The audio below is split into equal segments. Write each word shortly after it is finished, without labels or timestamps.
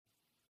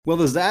Well,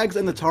 the Zags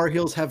and the Tar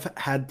Heels have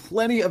had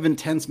plenty of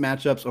intense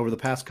matchups over the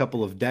past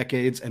couple of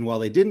decades, and while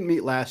they didn't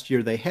meet last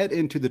year, they head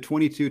into the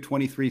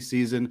 22-23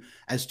 season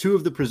as two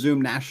of the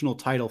presumed national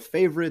title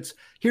favorites.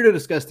 Here to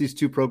discuss these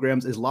two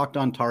programs is Locked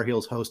On Tar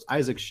Heels host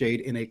Isaac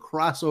Shade in a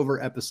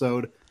crossover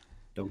episode.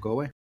 Don't go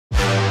away.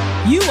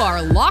 You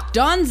are Locked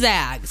On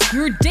Zags,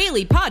 your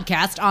daily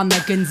podcast on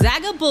the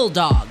Gonzaga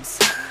Bulldogs.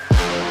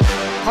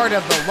 Part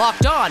of the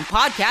Locked On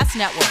Podcast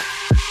Network.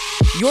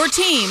 Your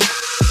team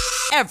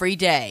every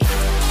day.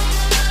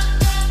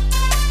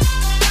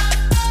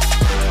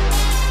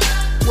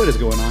 What is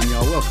going on,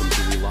 y'all? Welcome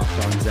to the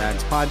Locked On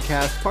Zags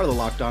podcast, part of the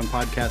Locked On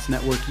Podcast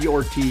Network,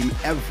 your team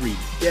every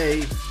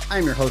day.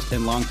 I'm your host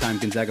and longtime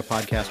Gonzaga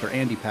podcaster,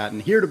 Andy Patton,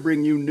 here to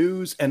bring you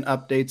news and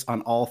updates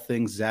on all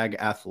things Zag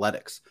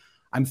athletics.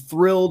 I'm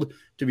thrilled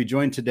to be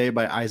joined today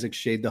by Isaac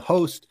Shade, the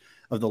host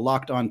of the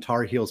Locked On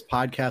Tar Heels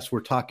podcast.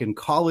 We're talking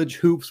college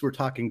hoops. We're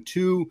talking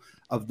two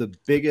of the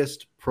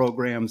biggest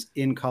programs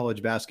in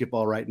college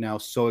basketball right now.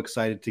 So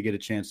excited to get a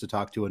chance to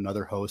talk to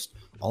another host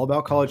all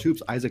about college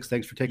hoops. Isaac,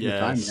 thanks for taking the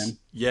time, man.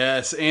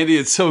 Yes, Andy,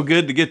 it's so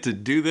good to get to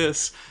do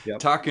this. Yep.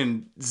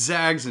 Talking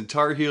Zags and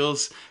Tar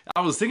Heels.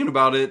 I was thinking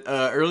about it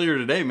earlier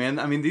today, man.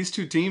 I mean, these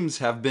two teams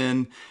have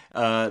been,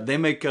 they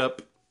make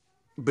up,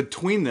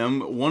 between them,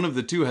 one of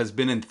the two has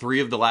been in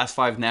 3 of the last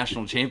 5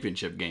 national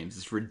championship games.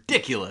 It's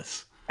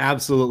ridiculous.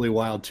 Absolutely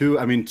wild. Two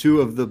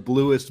of the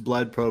bluest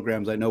blood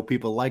programs. I know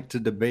people like to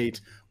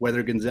debate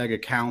whether Gonzaga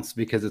counts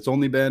because it's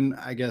only been,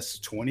 I guess,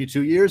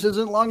 22 years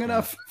isn't long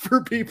enough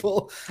for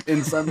people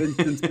in some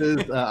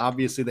instances.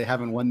 Obviously, they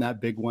haven't won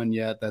that big one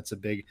yet. That's a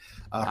big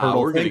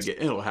hurdle.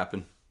 It'll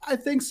happen. I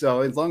think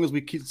so. As long as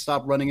we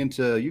stop running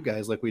into you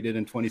guys like we did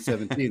in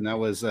 2017. That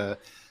was a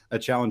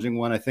challenging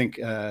one. I think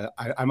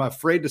I'm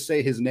afraid to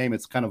say his name.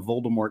 It's kind of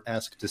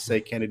Voldemort-esque to say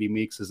Kennedy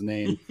Meeks'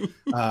 name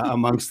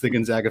amongst the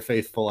Gonzaga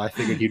faithful. I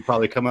figured he'd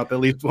probably come up at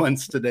least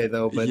once today,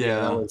 though. But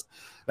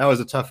that was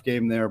a tough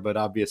game there. But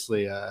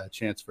obviously a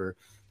chance for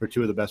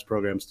two of the best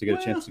programs to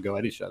get a chance to go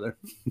at each other.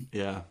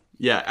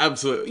 Yeah,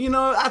 absolutely. You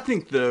know, I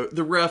think the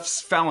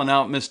refs fouling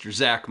out Mr.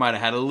 Zach might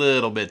have had a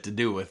little bit to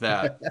do with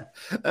that.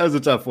 That was a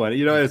tough one.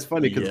 You know, it's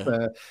funny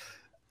because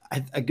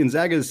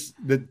Gonzaga's,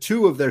 the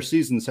 2 of their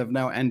seasons have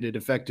now ended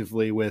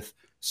effectively with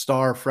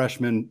star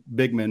freshman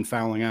big men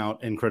fouling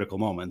out in critical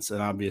moments.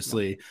 And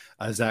obviously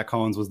Zach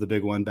Collins was the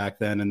big one back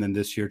then. And then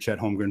this year, Chet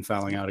Holmgren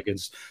fouling out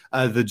against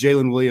the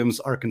Jalen Williams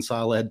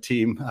Arkansas led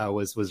team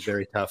was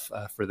very tough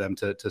for them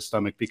to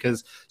stomach,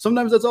 because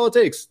sometimes that's all it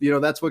takes. You know,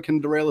 that's what can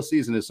derail a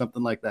season, is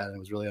something like that. And it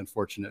was really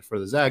unfortunate for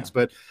the Zags,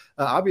 but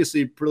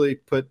obviously really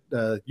put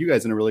you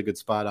guys in a really good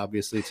spot,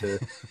 obviously,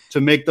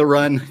 to make the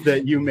run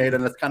that you made.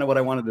 And that's kind of what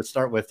I wanted to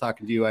start with,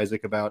 talking to you,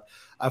 Isaac, about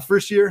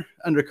first year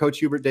under Coach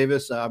Hubert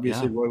Davis.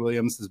 Obviously, Roy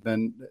Williams has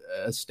been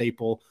a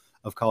staple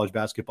of college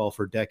basketball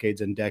for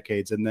decades and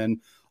decades. And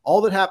then all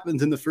that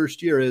happens in the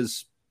first year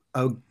is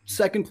a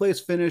second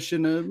place finish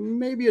and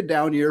maybe a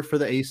down year for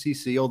the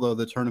ACC, although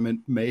the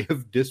tournament may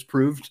have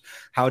disproved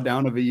how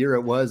down of a year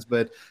it was.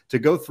 But to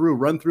go through,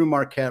 run through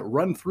Marquette,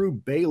 run through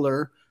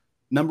Baylor,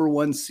 number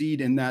 1 seed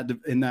in that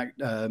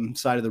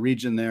side of the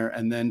region there,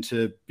 and then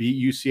to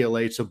beat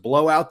UCLA, to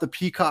blow out the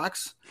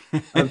Peacocks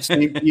of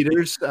St.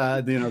 Peter's,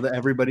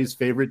 everybody's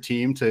favorite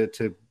team,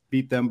 to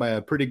beat them by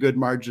a pretty good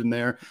margin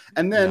there.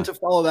 And then to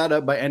follow that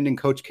up by ending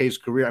Coach K's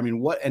career. I mean,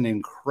 what an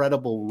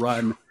incredible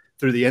run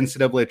through the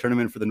NCAA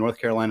tournament for the North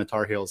Carolina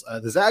Tar Heels.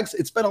 The Zags,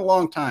 it's been a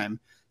long time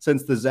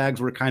since the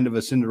Zags were kind of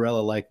a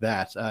Cinderella like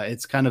that.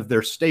 It's kind of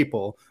their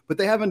staple, but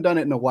they haven't done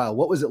it in a while.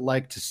 What was it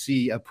like to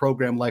see a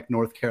program like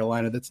North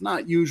Carolina that's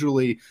not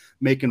usually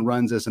making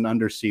runs as an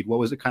underseed? What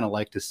was it kind of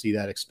like to see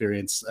that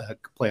experience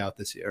play out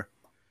this year?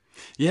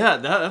 Yeah,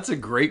 that's a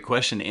great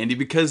question, Andy,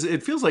 because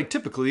it feels like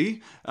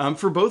typically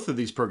for both of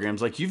these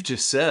programs, like you've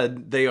just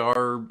said, they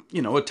are,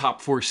 a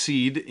top 4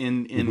 seed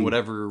in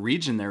whatever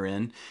region they're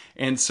in.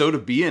 And so to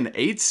be an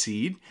 8th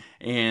seed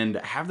and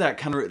have that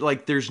kind of,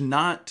 like, there's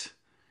not,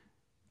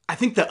 I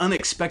think the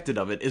unexpected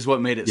of it is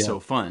what made it so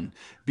fun,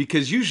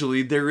 because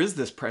usually there is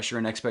this pressure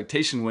and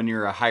expectation when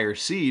you're a higher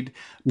seed.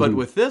 But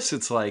with this,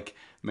 it's like,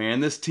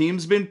 man, this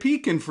team's been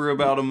peaking for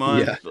about a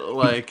month. Yeah.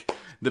 Like,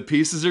 the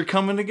pieces are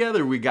coming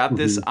together. We got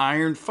this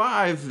Iron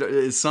 5.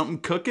 Is something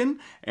cooking?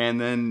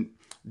 And then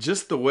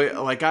just the way,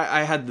 like,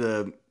 I had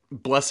the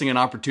blessing and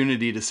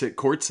opportunity to sit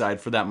courtside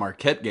for that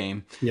Marquette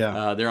game.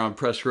 Yeah. There on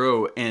press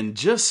row. And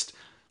just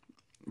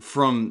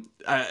from,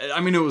 I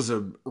mean, it was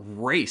a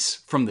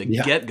race from the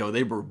get-go.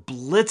 They were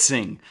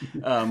blitzing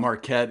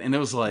Marquette. And it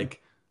was like,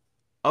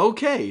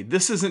 okay,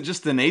 this isn't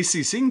just an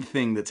ACC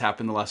thing that's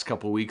happened the last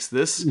couple of weeks.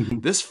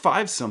 This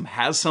five-some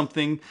has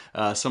something.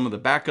 Some of the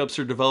backups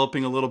are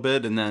developing a little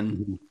bit, and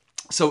then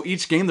so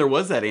each game there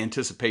was that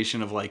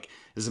anticipation of, like,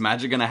 is the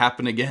magic going to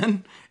happen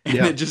again? And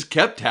it just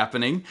kept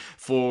happening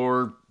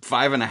for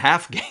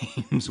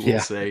 5.5 games, we'll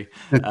say.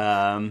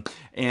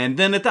 And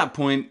then at that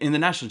point in the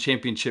national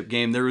championship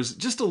game, there was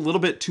just a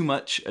little bit too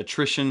much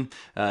attrition,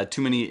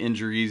 too many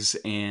injuries,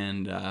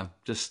 and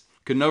just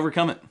couldn't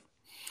overcome it.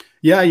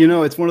 Yeah,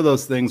 it's one of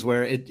those things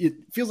where it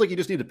feels like you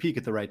just need to peak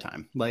at the right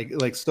time.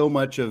 Like so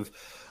much of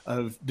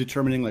of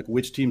determining like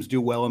which teams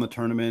do well in the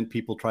tournament.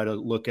 People try to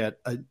look at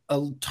a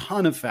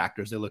ton of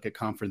factors. They look at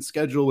conference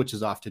schedule, which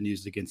is often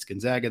used against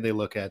Gonzaga. They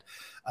look at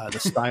the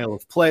style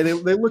of play. They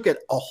look at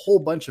a whole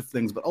bunch of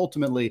things, but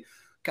ultimately,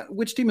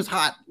 which team is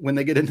hot when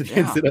they get into the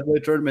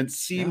NCAA tournament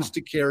seems to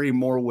carry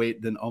more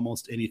weight than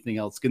almost anything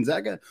else.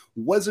 Gonzaga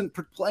wasn't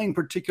playing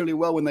particularly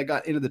well when they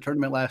got into the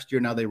tournament last year.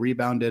 Now they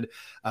rebounded,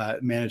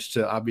 managed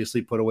to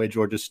obviously put away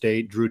Georgia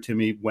State. Drew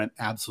Timme went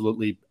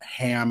absolutely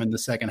ham in the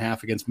second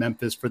half against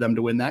Memphis for them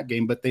to win that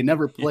game, but they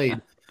never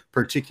played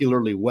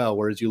particularly well.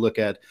 Whereas you look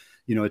at,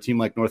 a team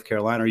like North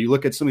Carolina, or you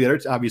look at some of the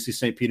other, obviously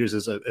St. Peter's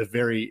is a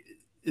very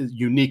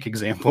unique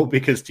example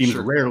because teams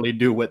rarely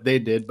do what they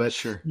did,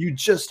 but you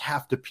just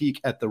have to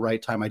peak at the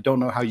right time. I don't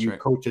know how you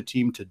coach a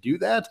team to do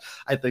that.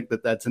 I think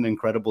that that's an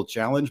incredible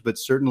challenge, but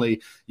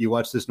certainly you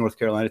watch this North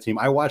Carolina team.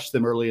 I watched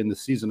them early in the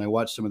season. I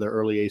watched some of their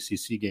early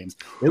ACC games.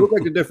 They look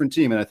like a different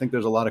team, and I think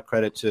there's a lot of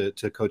credit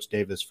to Coach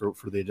Davis for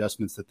the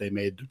adjustments that they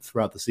made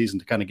throughout the season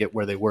to kind of get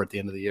where they were at the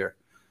end of the year.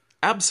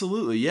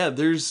 Absolutely. Yeah.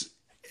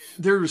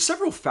 There are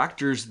several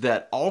factors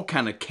that all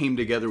kind of came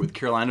together with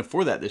Carolina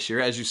for that this year.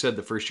 As you said,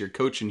 the first-year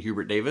coach in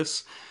Hubert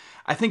Davis.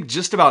 I think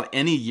just about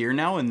any year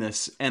now in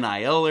this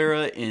NIL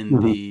era,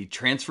 in the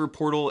transfer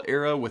portal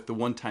era with the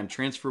one-time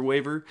transfer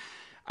waiver,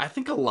 I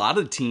think a lot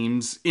of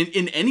teams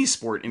in any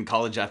sport in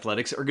college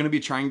athletics are going to be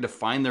trying to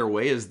find their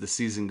way as the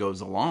season goes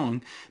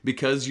along,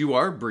 because you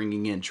are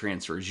bringing in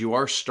transfers. You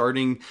are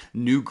starting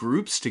new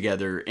groups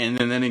together. And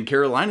then in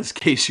Carolina's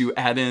case, you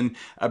add in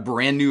a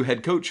brand new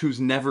head coach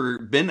who's never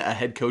been a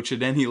head coach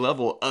at any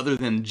level other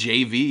than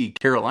JV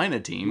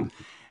Carolina team.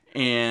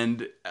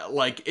 And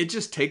like, it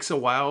just takes a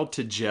while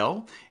to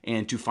gel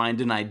and to find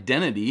an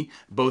identity,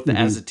 both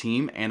as a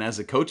team and as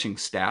a coaching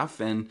staff.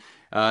 And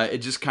it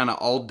just kind of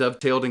all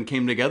dovetailed and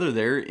came together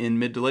there in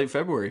mid to late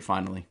February,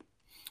 finally.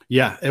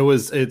 Yeah,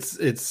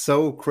 it's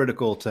so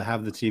critical to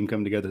have the team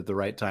come together at the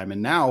right time.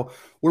 And now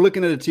we're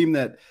looking at a team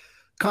that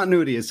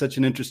continuity is such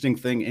an interesting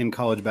thing in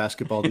college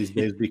basketball these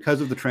days because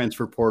of the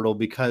transfer portal,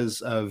 because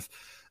of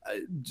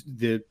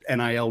the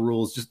NIL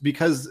rules, just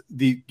because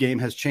the game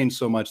has changed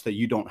so much that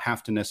you don't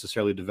have to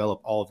necessarily develop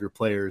all of your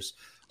players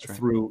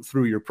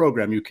through your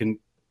program. You can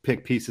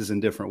pick pieces in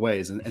different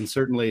ways. And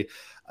certainly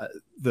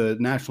the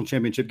national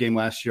championship game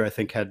last year, I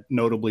think, had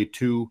notably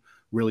two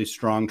really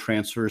strong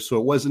transfers. So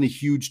it wasn't a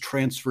huge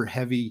transfer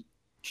heavy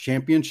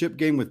championship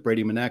game with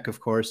Brady Manek,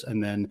 of course.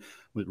 And then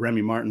with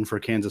Remy Martin for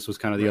Kansas was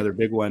kind of the other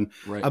big one.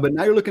 But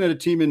now you're looking at a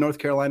team in North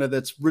Carolina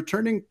that's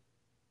returning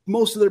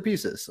most of their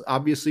pieces.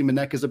 Obviously,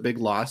 Manek is a big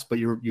loss, but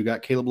you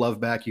got Caleb Love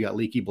back. You got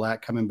Leaky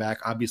Black coming back.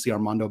 Obviously,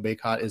 Armando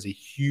Bacot is a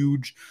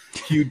huge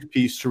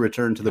piece to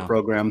return to the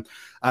program.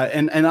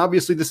 And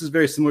obviously, this is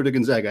very similar to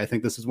Gonzaga. I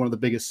think this is one of the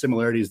biggest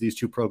similarities these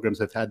two programs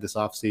have had this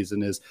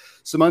offseason is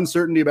some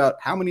uncertainty about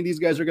how many of these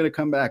guys are going to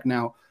come back.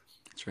 Now,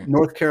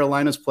 North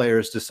Carolina's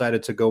players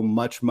decided to go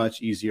much,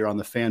 much easier on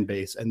the fan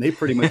base, and they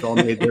pretty much all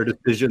made their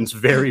decisions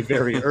very,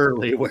 very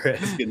early,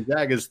 whereas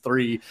Gonzaga's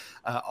three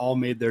all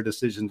made their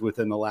decisions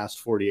within the last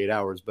 48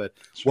 hours. But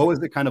what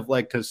was it kind of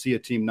like to see a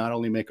team not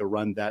only make a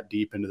run that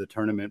deep into the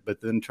tournament,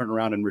 but then turn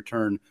around and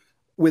return,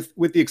 with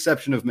the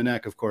exception of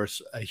Manek, of course,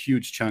 a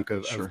huge chunk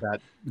of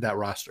that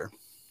roster?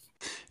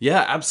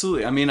 Yeah,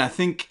 absolutely. I mean, I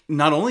think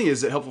not only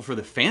is it helpful for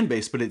the fan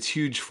base, but it's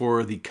huge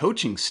for the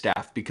coaching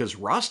staff, because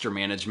roster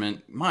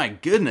management, my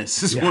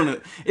goodness, is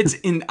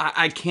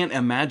I can't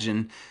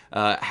imagine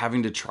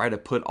having to try to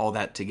put all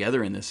that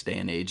together in this day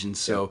and age. And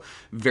so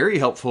very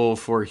helpful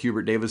for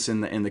Hubert Davis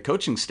and the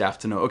coaching staff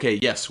to know, okay,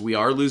 yes, we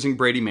are losing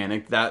Brady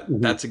Manek.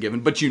 That's a given,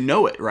 but you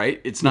know it,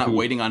 right? It's not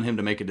waiting on him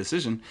to make a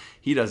decision.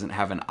 He doesn't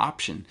have an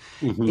option.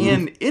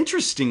 And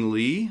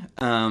interestingly,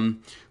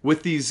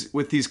 with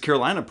these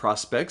Carolina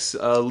prospects,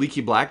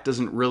 Leaky Black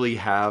doesn't really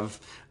have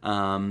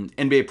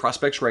NBA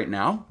prospects right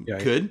now.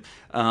 Could.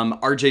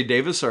 RJ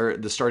Davis,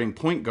 the starting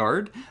point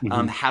guard,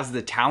 has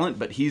the talent,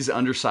 but he's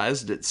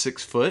undersized at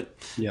 6 foot.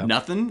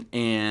 Nothing.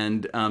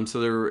 And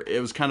so it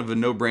was kind of a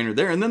no-brainer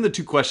there. And then the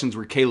two questions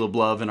were Caleb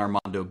Love and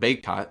Armando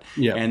Bacot.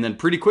 And then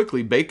pretty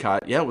quickly,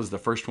 Bacot, was the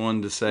first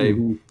one to say,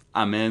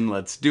 I'm in,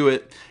 let's do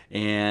it.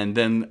 And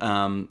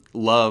then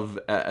Love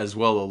as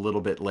well a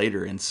little bit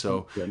later. And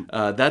so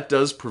that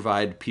does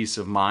provide peace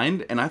of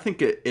mind. And I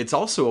think it's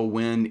also a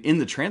win in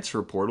the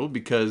transfer portal,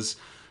 because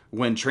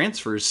when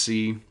transfers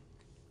see,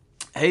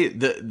 hey,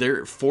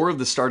 they're 4 of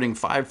the starting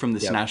 5 from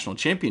this national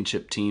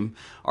championship team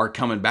are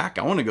coming back,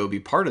 I want to go be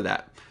part of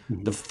that.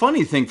 The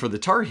funny thing for the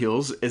Tar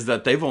Heels is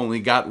that they've only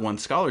got one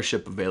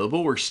scholarship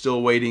available. We're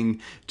still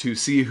waiting to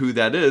see who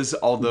that is,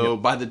 although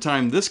by the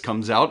time this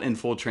comes out, in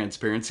full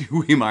transparency,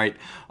 we might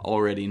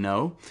already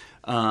know.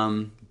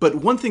 But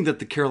one thing that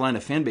the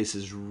Carolina fan base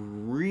is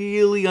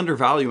really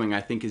undervaluing, I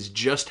think, is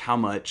just how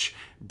much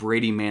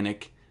Brady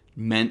Manek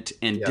meant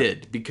and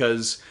did.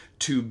 Because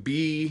to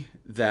be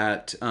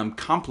that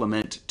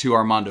complement to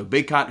Armando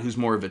Bacot, who's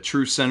more of a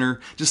true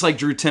center, just like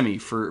Drew Timme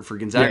for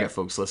Gonzaga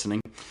folks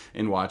listening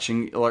and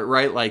watching,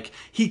 right? Like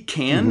he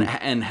can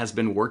and has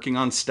been working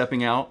on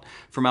stepping out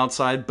from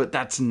outside, but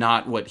that's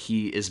not what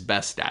he is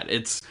best at.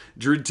 It's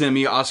Drew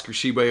Timme, Oscar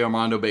Tshiebwe,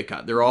 Armando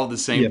Bacot. They're all the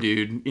same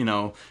dude,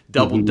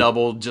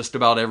 double just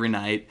about every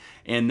night.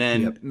 And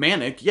then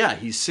Manek,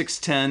 he's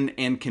 6'10"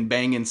 and can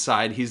bang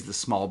inside. He's the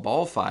small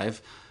ball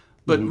 5.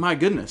 But my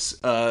goodness,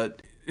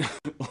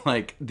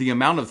 like the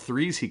amount of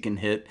threes he can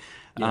hit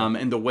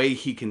and the way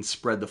he can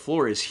spread the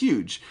floor is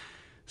huge.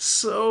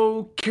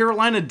 So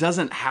Carolina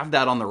doesn't have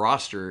that on the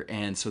roster,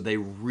 and so they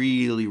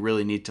really,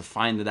 really need to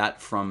find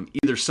that from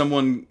either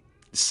someone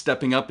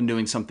stepping up and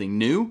doing something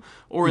new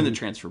or in the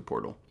transfer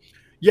portal.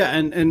 Yeah,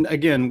 and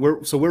again,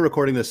 we're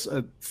recording this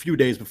a few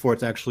days before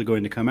it's actually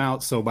going to come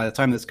out. So by the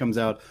time this comes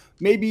out,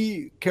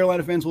 maybe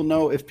Carolina fans will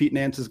know if Pete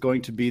Nance is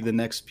going to be the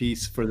next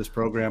piece for this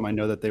program. I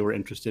know that they were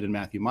interested in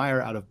Matthew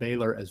Meyer out of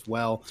Baylor as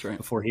well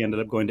before he ended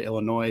up going to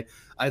Illinois.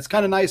 It's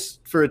kind of nice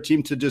for a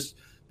team to just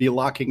be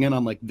locking in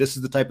on, like, this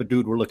is the type of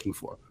dude we're looking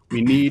for.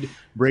 We need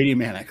Brady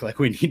Manek. Like,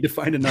 we need to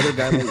find another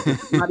guy.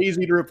 It's not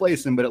easy to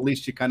replace him, but at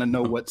least you kind of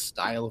know what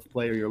style of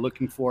player you're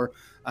looking for.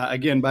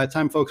 Again, by the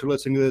time folks are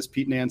listening to this,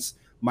 Pete Nance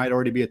might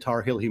already be a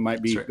Tar Heel. He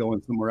might be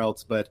going somewhere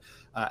else. But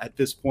at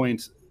this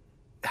point,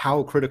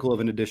 how critical of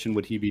an addition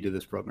would he be to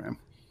this program?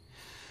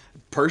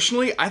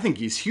 Personally, I think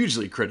he's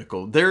hugely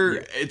critical.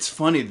 It's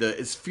funny.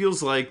 It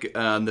feels like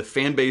the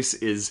fan base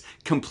is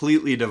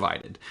completely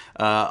divided.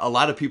 A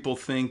lot of people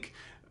think,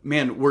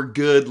 man, we're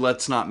good.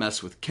 Let's not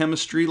mess with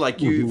chemistry. Like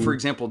for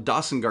example,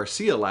 Dawson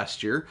Garcia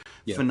last year,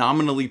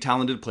 phenomenally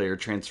talented player,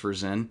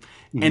 transfers in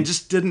and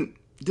just didn't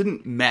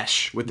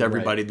mesh with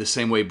everybody the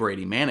same way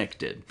Brady Manek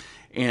did.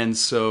 And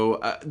so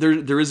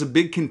there is a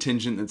big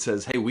contingent that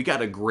says, hey, we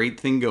got a great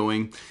thing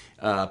going.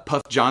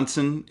 Puff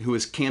Johnson, who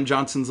is Cam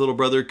Johnson's little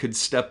brother, could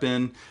step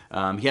in.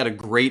 He had a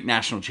great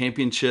national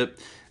championship.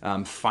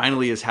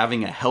 Finally is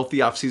having a healthy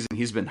offseason.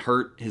 He's been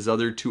hurt his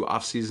other 2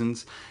 off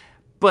seasons.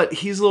 But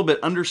he's a little bit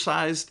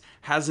undersized,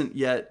 hasn't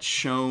yet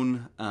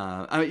shown,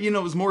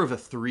 it was more of a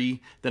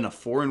 3 than a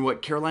 4. And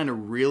what Carolina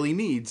really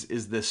needs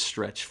is this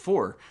stretch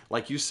 4.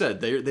 Like you said,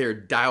 they're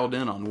dialed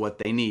in on what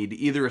they need,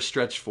 either a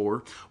stretch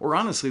 4, or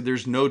honestly,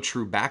 there's no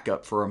true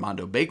backup for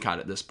Armando Bacot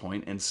at this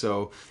point. And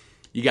so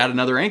you got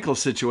another ankle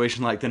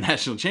situation like the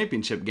national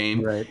championship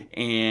game,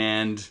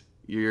 and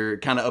you're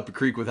kind of up a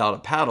creek without a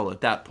paddle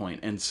at that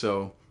point. And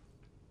so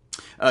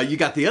you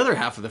got the other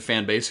half of the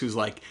fan base who's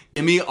like,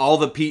 give me all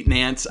the Pete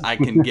Nance I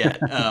can get.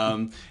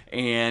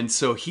 And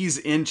so he's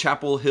in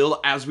Chapel Hill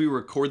as we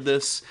record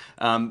this.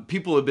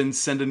 People have been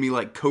sending me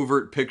like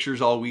covert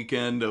pictures all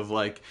weekend of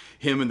like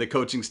him and the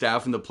coaching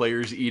staff and the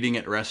players eating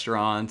at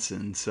restaurants.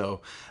 And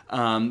so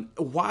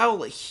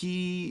while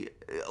he,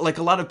 like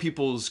a lot of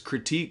people's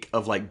critique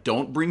of like,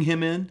 don't bring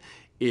him in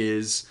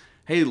is,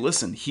 hey,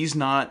 listen, he's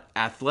not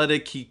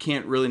athletic. He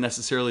can't really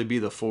necessarily be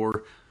the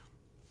 4.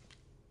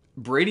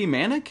 Brady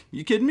Manek?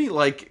 You kidding me?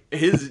 Like,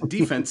 his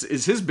defense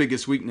is his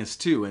biggest weakness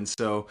too. And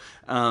so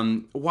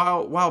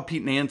while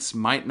Pete Nance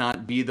might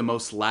not be the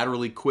most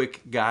laterally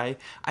quick guy,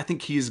 I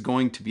think he's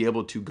going to be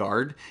able to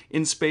guard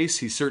in space.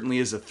 He certainly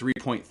is a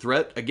 3-point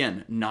threat.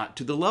 Again, not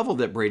to the level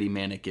that Brady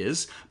Manek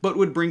is, but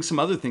would bring some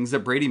other things that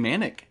Brady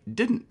Manek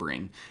didn't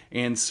bring.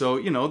 And so,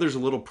 there's a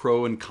little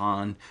pro and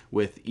con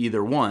with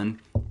either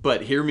one.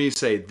 But hear me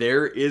say,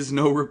 there is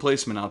no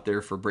replacement out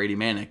there for Brady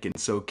Manek. And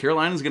so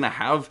Carolina's going to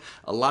have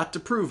a lot to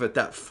prove at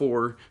that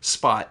 4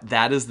 spot.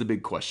 That is the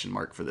big question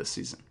mark for this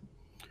season.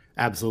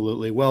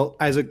 Absolutely. Well,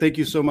 Isaac, thank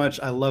you so much.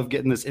 I love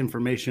getting this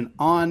information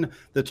on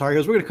the Tar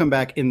Heels. We're going to come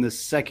back in the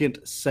second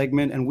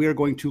segment, and we are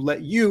going to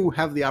let you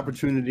have the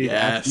opportunity to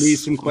ask me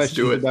some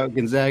questions about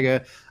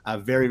Gonzaga. A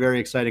very, very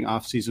exciting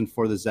offseason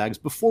for the Zags.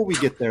 Before we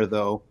get there,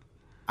 though,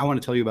 I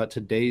want to tell you about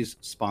today's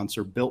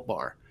sponsor, Built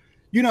Bar.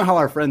 You know how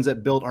our friends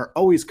at Built are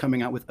always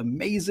coming out with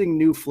amazing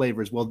new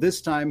flavors. Well,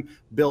 this time,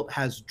 Built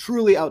has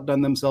truly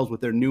outdone themselves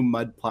with their new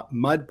mud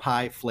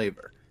pie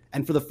flavor.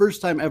 And for the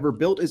first time ever,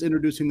 Built is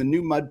introducing the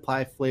new mud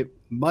pie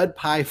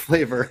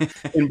flavor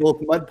in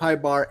both Mud Pie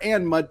Bar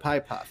and Mud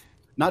Pie Puff.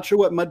 Not sure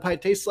what mud pie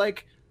tastes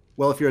like?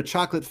 Well, if you're a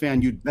chocolate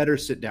fan, you'd better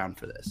sit down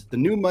for this. The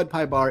new Mud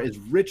Pie Bar is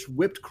rich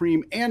whipped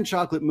cream and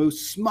chocolate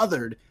mousse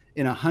smothered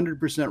in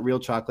 100% real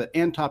chocolate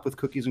and topped with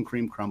cookies and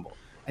cream crumble.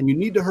 And you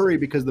need to hurry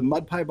because the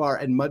Mud Pie Bar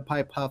and Mud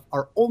Pie Puff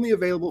are only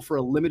available for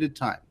a limited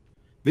time.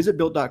 Visit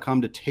Built.com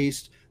to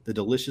taste the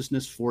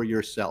deliciousness for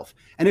yourself.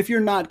 And if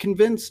you're not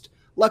convinced,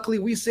 luckily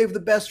we saved the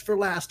best for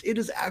last. It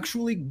is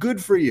actually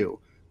good for you.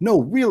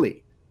 No,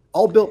 really.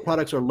 All Built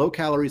products are low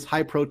calories,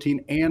 high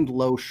protein, and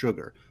low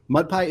sugar.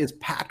 Mud Pie is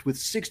packed with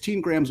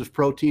 16 grams of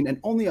protein and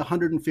only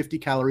 150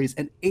 calories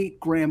and 8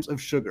 grams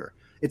of sugar.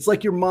 It's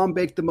like your mom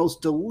baked the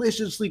most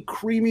deliciously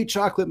creamy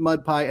chocolate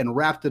mud pie and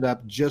wrapped it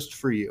up just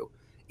for you.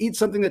 Eat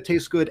something that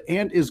tastes good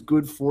and is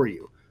good for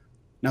you.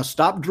 Now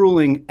stop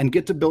drooling and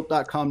get to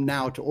Built.com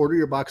now to order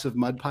your box of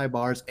Mud Pie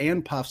bars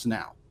and puffs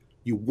now.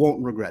 You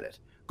won't regret it.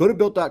 Go to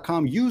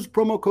Built.com, use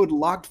promo code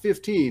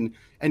LOCKED15,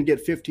 and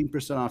get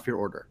 15% off your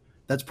order.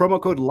 That's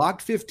promo code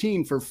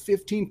LOCKED15 for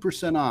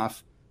 15%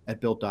 off at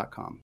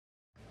built.com.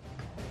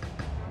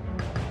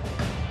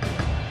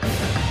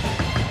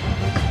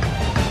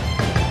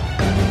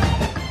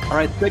 All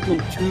right,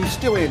 segment 2,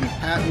 still Andy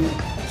Patton,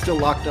 still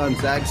Locked On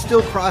Zags,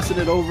 still crossing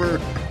it over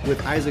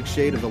with Isaac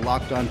Shade of the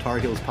Locked On Tar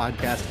Heels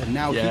podcast. And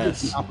now he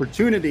gets an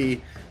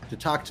opportunity to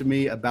talk to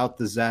me about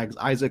the Zags.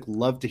 Isaac,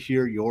 love to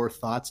hear your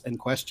thoughts and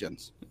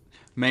questions.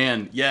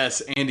 Man, yes,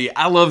 Andy,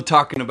 I love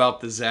talking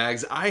about the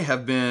Zags. I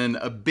have been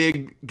a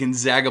big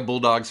Gonzaga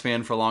Bulldogs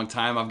fan for a long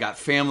time. I've got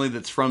family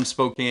that's from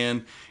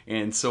Spokane,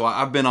 and so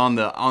I've been on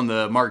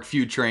the Mark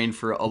Few train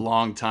for a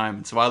long time.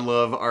 And so I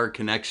love our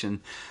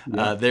connection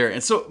there.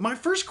 And so my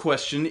first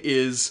question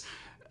is,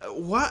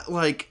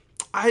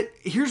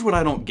 here's what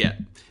I don't get.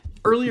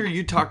 Earlier,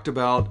 you talked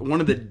about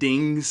one of the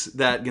dings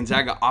that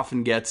Gonzaga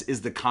often gets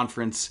is the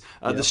conference,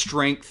 the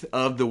strength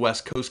of the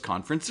West Coast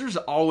Conference. There's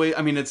always,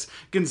 it's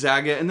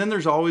Gonzaga, and then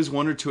there's always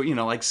one or two,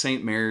 like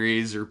St.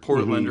 Mary's or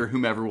Portland or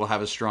whomever will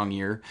have a strong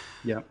year.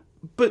 Yeah.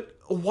 But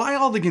why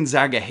all the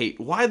Gonzaga hate?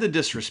 Why the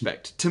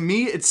disrespect? To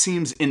me, it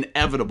seems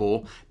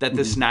inevitable that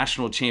this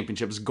national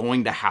championship is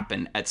going to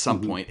happen at some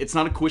point. It's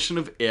not a question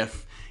of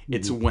if.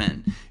 It's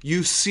when.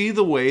 You see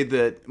the way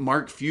that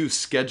Mark Few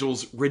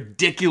schedules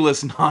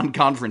ridiculous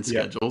non-conference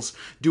schedules,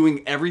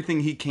 doing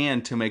everything he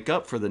can to make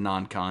up for the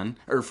non-con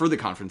or for the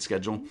conference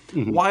schedule.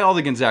 Why all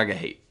the Gonzaga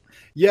hate?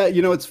 Yeah,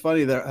 it's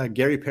funny that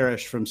Gary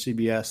Parrish from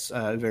CBS,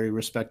 a very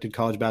respected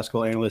college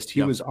basketball analyst,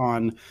 he was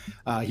on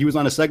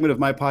a segment of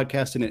my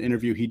podcast in an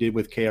interview he did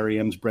with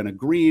KREM's Brenna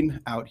Green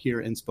out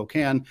here in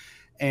Spokane,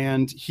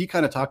 and he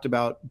kind of talked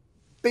about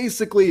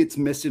basically it's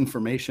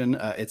misinformation.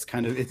 It's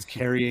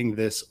carrying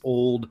this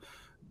old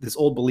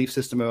belief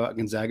system about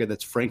Gonzaga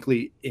that's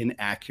frankly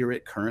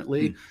inaccurate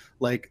currently.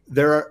 I've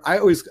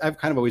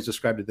kind of always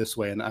described it this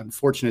way, and I'm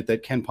fortunate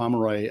that Ken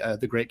Pomeroy,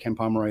 the great Ken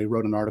Pomeroy,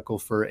 wrote an article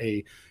for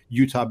a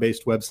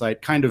Utah-based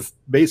website, kind of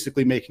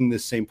basically making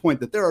this same point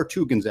that there are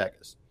two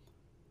Gonzagas.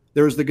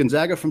 There's the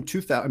Gonzaga from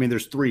 2000.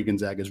 There's three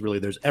Gonzagas really.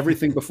 There's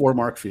everything before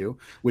Mark Few,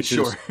 which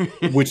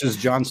is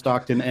John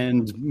Stockton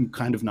and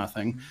kind of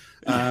nothing.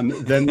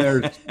 Then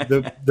there's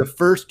the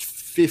first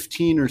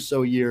 15 or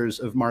so years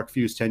of Mark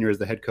Few's tenure as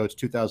the head coach,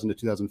 2000 to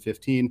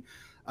 2015.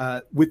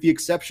 With the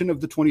exception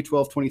of the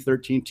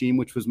 2012-2013 team,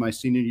 which was my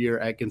senior year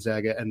at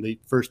Gonzaga and the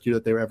first year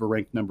that they were ever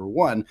ranked number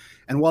one.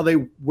 And while they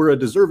were a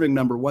deserving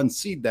number one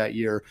seed that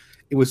year,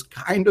 it was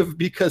kind of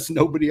because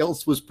nobody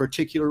else was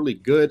particularly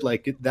good.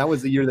 That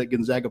was the year that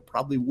Gonzaga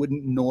probably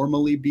wouldn't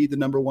normally be the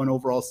number one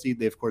overall seed.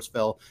 They, of course,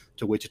 fell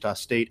to Wichita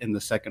State in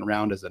the second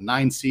round as a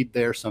 9 seed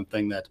there,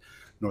 something that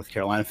North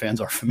Carolina fans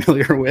are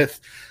familiar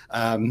with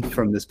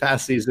from this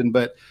past season.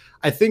 But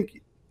I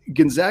think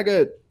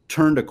Gonzaga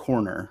turned a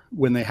corner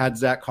when they had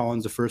Zach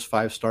Collins, the first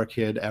 5-star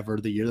kid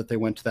ever, the year that they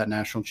went to that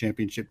national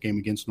championship game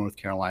against North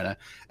Carolina.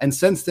 And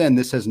since then,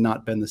 this has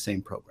not been the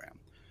same program.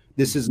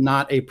 This is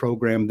not a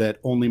program that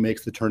only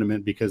makes the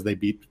tournament because they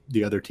beat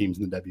the other teams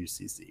in the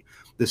WCC.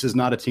 This is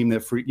not a team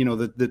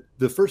that,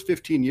 the first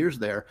 15 years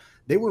there,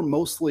 they were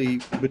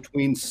mostly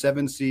between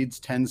 7 seeds,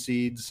 10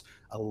 seeds,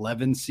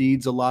 11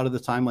 seeds a lot of the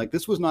time.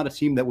 This was not a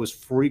team that was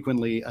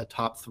frequently a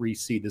top 3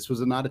 seed. This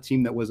was not a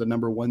team that was a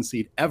number 1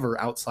 seed ever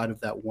outside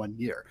of that 1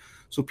 year.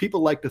 So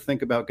people like to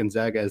think about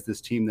Gonzaga as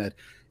this team that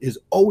is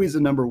always a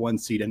number 1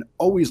 seed and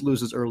always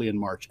loses early in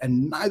March.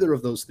 And neither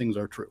of those things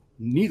are true.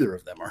 Neither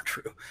of them are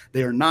true.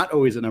 They are not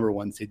always a number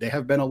 1 seed. They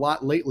have been a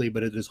lot lately,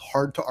 but it is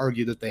hard to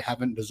argue that they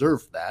haven't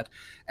deserved that.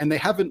 And they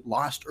haven't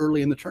lost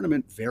early in the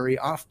tournament very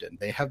often.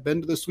 They have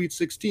been to the Sweet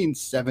 16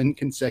 7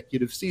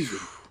 consecutive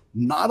seasons.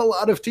 Not a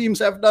lot of teams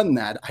have done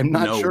that. I'm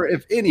not sure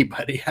if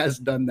anybody has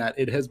done that.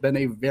 It has been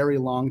a very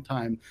long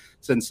time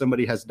since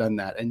somebody has done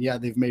that. And yeah,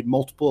 they've made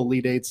multiple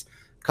Elite Eights,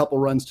 couple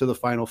runs to the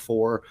Final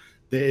Four.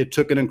 It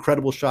took an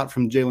incredible shot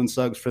from Jalen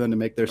Suggs for them to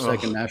make their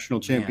second national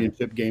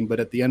championship game. But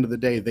at the end of the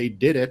day, they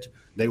did it.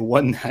 They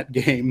won that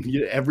game.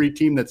 Every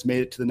team that's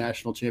made it to the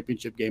national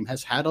championship game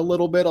has had a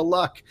little bit of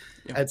luck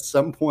at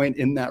some point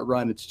in that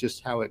run. It's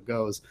just how it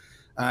goes.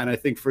 And I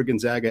think for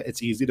Gonzaga,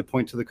 it's easy to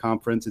point to the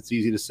conference. It's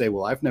easy to say,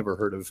 well, I've never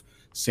heard of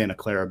Santa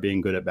Clara being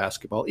good at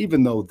basketball,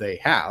 even though they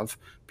have.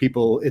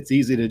 It's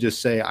easy to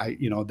just say,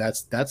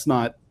 that's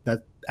not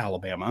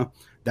Alabama.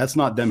 That's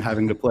not them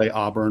having to play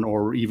Auburn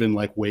or even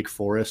like Wake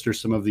Forest or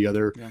some of the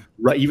other,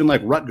 even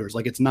like Rutgers.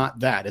 It's not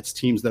that. It's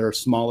teams that are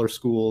smaller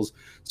schools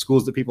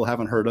that people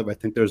haven't heard of. I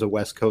think there's a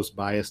West Coast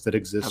bias that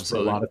exists for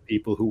a lot of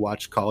people who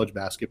watch college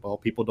basketball.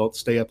 People don't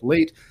stay up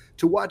late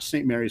to watch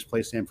St. Mary's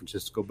play San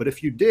Francisco. But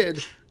if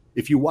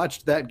you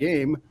watched that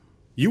game,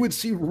 you would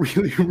see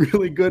really,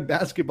 really good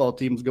basketball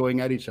teams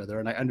going at each other.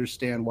 And I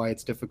understand why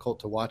it's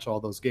difficult to watch all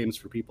those games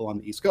for people on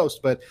the East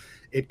Coast, but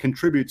it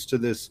contributes to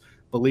this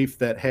belief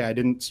that, hey, I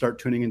didn't start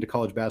tuning into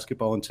college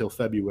basketball until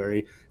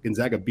February.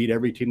 Gonzaga beat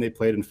every team they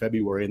played in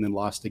February and then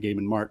lost a game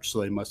in March, so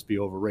they must be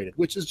overrated,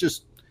 which is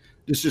just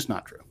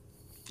not true.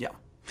 Yeah.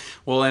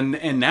 Well,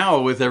 and now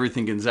with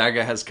everything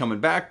Gonzaga has coming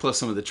back, plus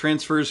some of the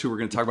transfers who we're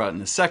going to talk about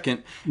in a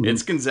second,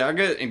 it's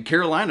Gonzaga and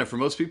Carolina for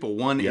most people,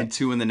 1 and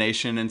 2 in the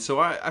nation. And so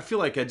I feel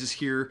like I just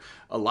hear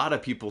a lot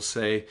of people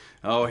say,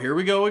 oh, here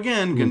we go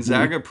again,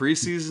 Gonzaga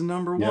preseason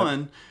number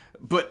 1.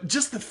 But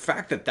just the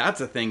fact that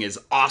that's a thing is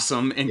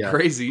awesome and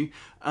crazy.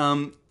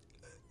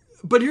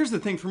 But here's the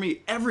thing for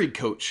me, every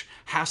coach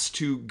has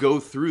to go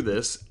through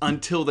this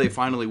until they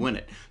finally win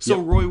it. So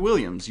Roy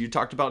Williams, you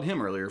talked about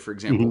him earlier, for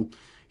example.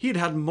 He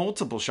had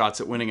multiple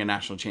shots at winning a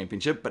national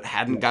championship, but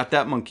hadn't got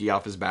that monkey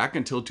off his back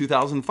until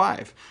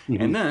 2005.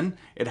 And then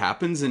it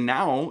happens, and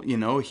now,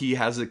 he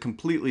has a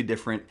completely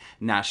different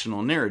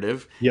national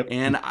narrative.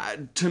 And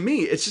to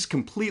me, it's just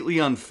completely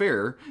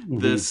unfair,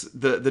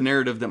 the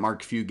narrative that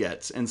Mark Few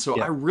gets. And so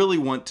I really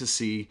want to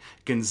see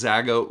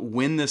Gonzaga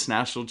win this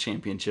national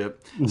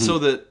championship so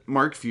that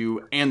Mark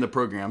Few and the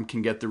program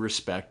can get the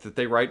respect that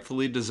they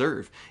rightfully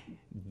deserve.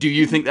 Do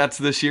you think that's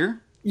this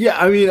year? Yeah,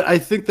 I mean, I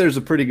think there's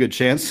a pretty good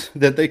chance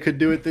that they could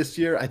do it this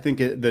year. I think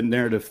the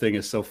narrative thing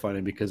is so funny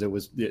because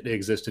it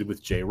existed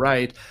with Jay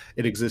Wright.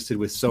 It existed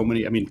with so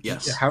many. I mean,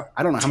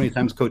 I don't know how many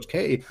times Coach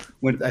K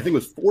went. I think it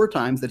was 4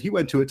 times that he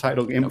went to a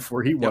title game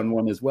before he won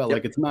one as well.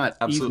 Like, it's not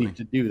easy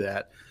to do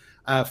that.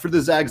 For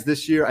the Zags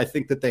this year, I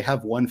think that they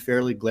have one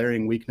fairly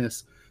glaring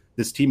weakness.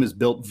 This team is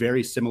built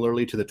very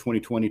similarly to the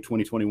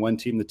 2020-2021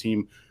 team. The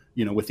team,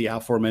 with the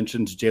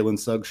aforementioned Jalen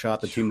Suggs shot,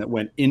 the team that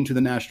went into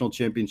the national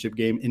championship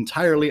game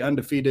entirely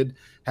undefeated,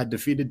 had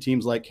defeated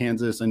teams like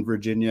Kansas and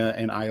Virginia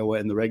and Iowa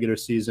in the regular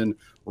season,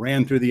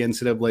 ran through the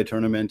NCAA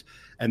tournament,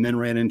 and then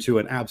ran into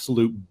an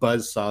absolute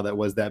buzzsaw that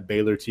was that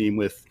Baylor team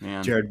with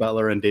Jared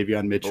Butler and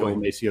Davion Mitchell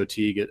and Maceo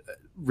Teague, a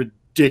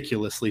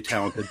ridiculously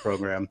talented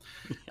program.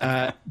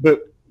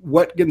 But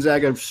what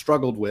Gonzaga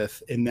struggled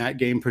with in that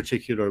game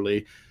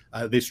particularly,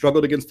 they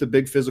struggled against the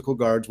big physical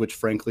guards, which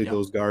frankly,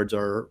 those guards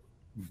are –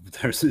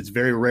 it's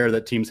very rare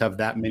that teams have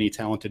that many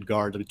talented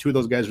guards. I mean, 2 of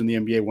those guys are in the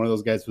NBA. One of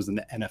those guys was in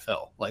the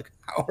NFL. Like,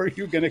 how are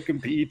you going to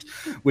compete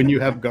when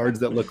you have guards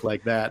that look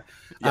like that?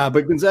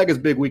 But Gonzaga's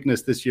big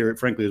weakness this year,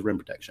 frankly, is rim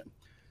protection.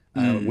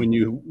 When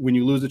you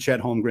lose a Chet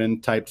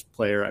Holmgren type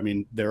player, I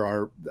mean, there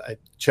are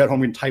Chet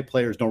Holmgren type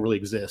players don't really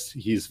exist.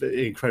 He's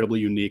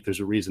incredibly unique. There's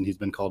a reason he's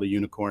been called a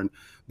unicorn.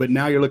 But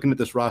now you're looking at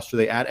this roster.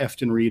 They add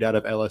Efton Reed out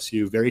of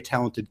LSU, very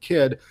talented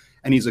kid,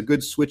 and he's a good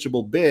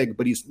switchable big,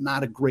 but he's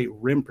not a great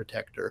rim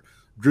protector.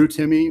 Drew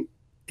Timme,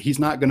 he's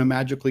not going to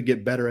magically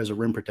get better as a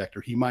rim protector.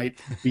 He might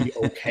be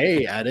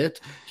okay at it.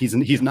 He's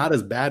not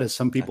as bad as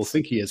some people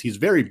think he is. He's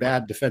very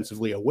bad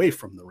defensively away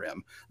from the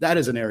rim. That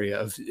is an area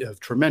of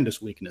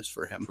tremendous weakness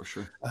for him. For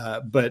sure.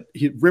 But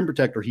rim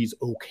protector, he's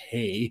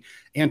okay.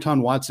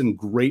 Anton Watson,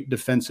 great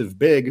defensive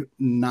big,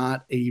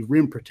 not a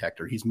rim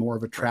protector. He's more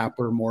of a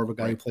trapper, more of a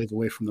guy who plays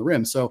away from the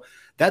rim. So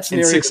that's an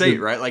area.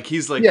 6'8", right? Like,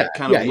 he's like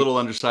kind of a little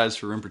undersized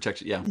for rim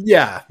protection.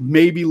 Yeah,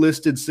 maybe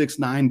listed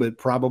 6'9", but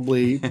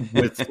probably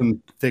with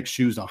some thick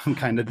shoes on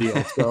kind of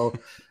deal. So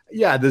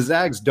the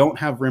Zags don't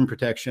have rim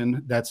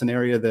protection. That's an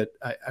area that,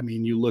 I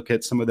mean, you look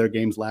at some of their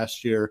games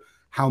last year,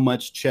 how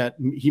much Chet,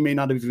 he may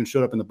not have even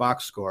showed up in the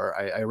box score.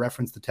 I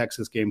referenced the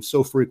Texas game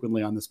so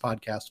frequently on this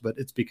podcast, but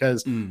it's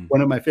because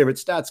one of my favorite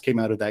stats came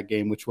out of that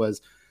game, which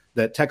was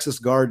that Texas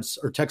guards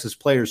or Texas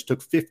players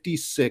took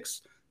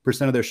 56%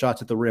 of their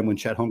shots at the rim when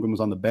Chet Holmgren was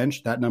on the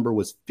bench. That number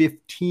was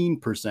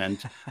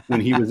 15%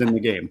 when he was in the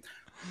game.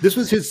 This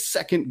was his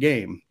second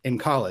game in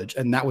college,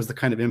 and that was the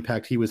kind of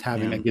impact he was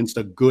having against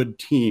a good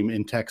team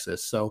in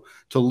Texas. So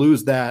to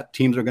lose that,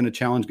 teams are going to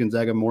challenge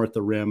Gonzaga more at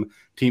the rim.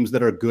 Teams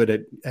that are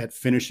good at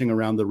finishing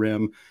around the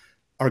rim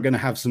are going to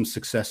have some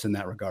success in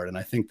that regard. And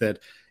I think that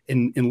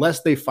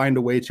unless they find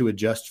a way to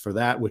adjust for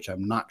that, which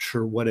I'm not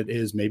sure what it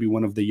is, maybe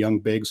one of the young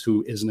bigs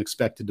who isn't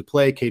expected to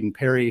play, Caden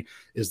Perry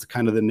is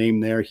the name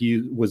there.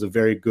 He was a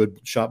very good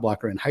shot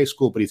blocker in high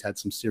school, but he's had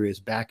some serious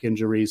back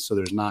injuries. So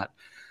there's not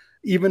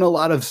even a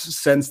lot of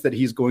sense that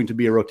he's going to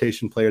be a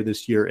rotation player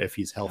this year if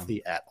he's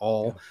healthy at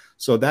all.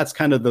 So that's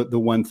kind of the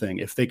one thing.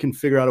 If they can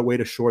figure out a way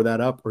to shore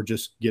that up or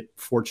just get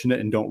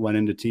fortunate and don't run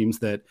into teams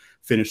that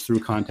finish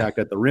through contact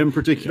at the rim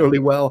particularly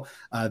well,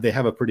 they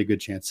have a pretty good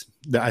chance.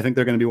 I think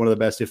they're going to be one of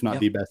the best, if not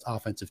the best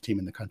offensive team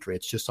in the country.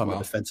 It's just on the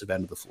defensive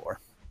end of the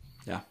floor.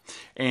 Yeah.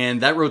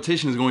 And that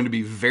rotation is going to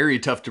be very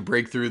tough to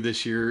break through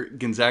this year.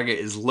 Gonzaga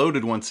is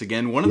loaded once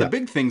again. One of the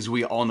big things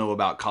we all know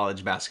about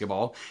college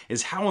basketball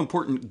is how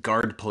important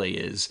guard play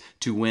is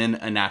to win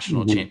a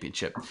national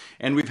championship.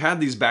 And we've had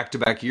these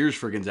back-to-back years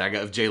for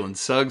Gonzaga of Jalen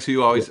Suggs,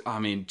 who always, I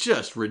mean,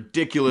 just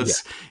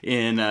ridiculous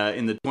in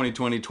the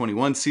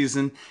 2020-21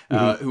 season,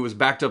 who was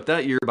backed up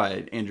that year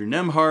by Andrew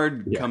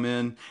Nembhard, come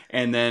in,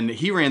 and then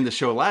he ran the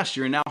show last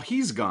year, and now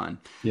he's gone.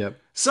 Yep.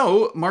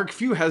 So Mark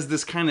Few has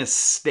this kind of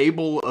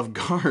stable of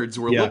guards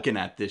we're looking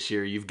at this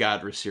year. You've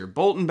got Rasir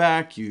Bolton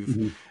back.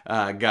 You've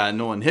got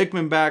Nolan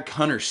Hickman back.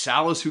 Hunter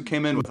Salas, who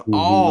came in with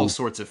all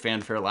sorts of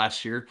fanfare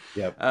last year.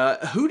 Yep.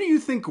 Who do you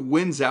think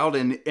wins out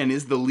and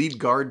is the lead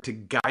guard to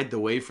guide the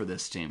way for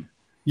this team?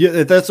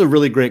 Yeah, that's a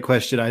really great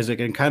question, Isaac.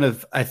 And kind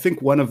of, I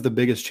think one of the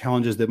biggest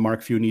challenges that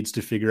Mark Few needs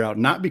to figure out,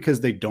 not because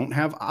they don't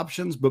have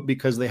options, but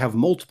because they have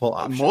multiple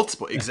options.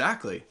 Multiple,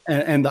 exactly.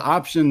 And the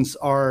options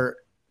are,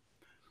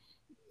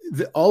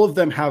 all of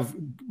them have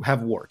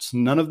warts.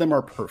 None of them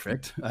are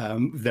perfect.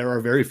 There are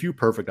very few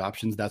perfect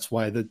options. That's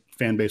why the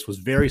fan base was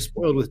very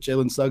spoiled with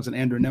Jalen Suggs and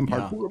Andrew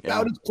Nembhard, who were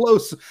about as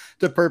close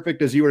to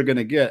perfect as you were going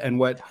to get. And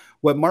what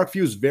Mark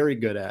Few is very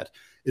good at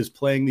is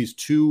playing these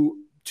two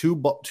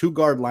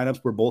guard lineups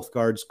where both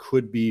guards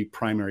could be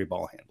primary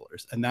ball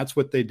handlers. And that's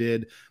what they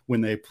did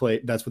when they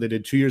played. That's what they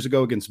did 2 years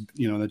ago against,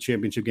 in the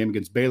championship game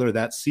against Baylor.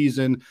 That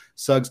season,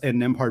 Suggs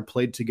and Nembhard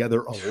played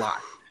together a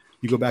lot.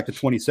 You go back to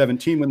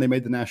 2017 when they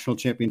made the national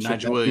championship.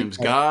 Nigel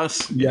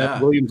Williams-Goss.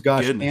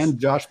 Williams-Goss and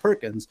Josh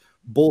Perkins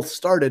both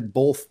started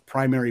both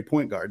primary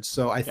point guards.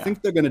 So I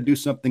think they're going to do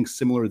something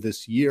similar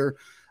this year.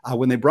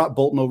 When they brought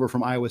Bolton over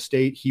from Iowa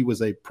State, he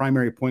was a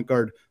primary point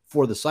guard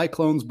for the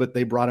Cyclones, but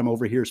they brought him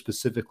over here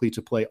specifically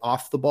to play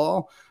off the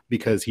ball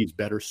because he's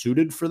better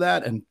suited for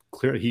that. And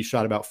clearly he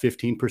shot about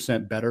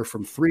 15% better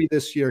from three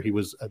this year. He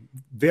was a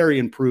very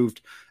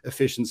improved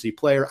efficiency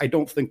player. I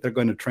don't think they're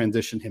going to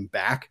transition him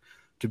back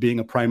to being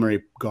a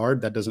primary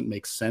guard. That doesn't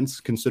make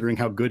sense considering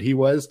how good he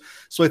was.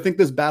 So I think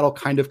this battle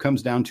kind of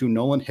comes down to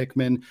Nolan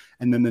Hickman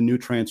and then the new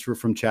transfer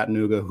from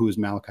Chattanooga, who is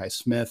Malachi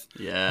Smith.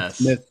 Yes.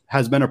 Smith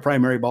has been a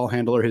primary ball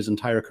handler his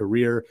entire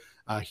career.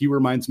 He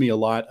reminds me a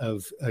lot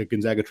of a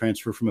Gonzaga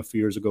transfer from a few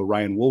years ago,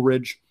 Ryan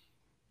Woolridge.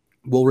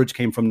 Woolridge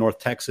came from North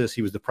Texas.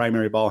 He was the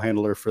primary ball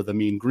handler for the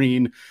Mean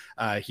Green.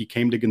 He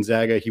came to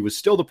Gonzaga. He was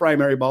still the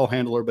primary ball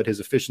handler, but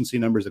his efficiency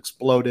numbers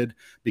exploded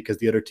because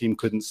the other team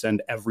couldn't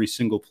send every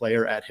single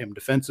player at him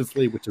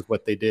defensively, which is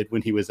what they did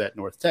when he was at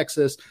North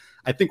Texas.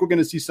 I think we're going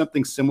to see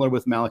something similar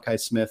with Malachi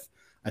Smith.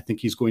 I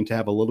think he's going to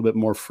have a little bit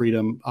more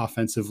freedom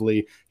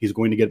offensively. He's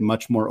going to get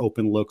much more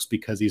open looks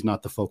because he's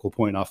not the focal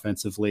point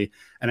offensively.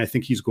 And I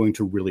think he's going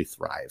to really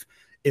thrive.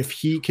 If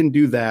he can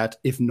do that,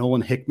 if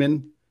Nolan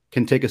Hickman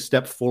can take a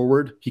step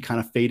forward. He kind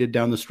of faded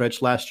down the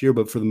stretch last year,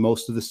 but for the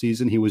most of the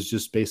season, he was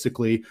just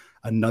basically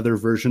another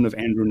version of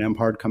Andrew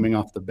Nembhard coming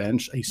off the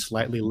bench, a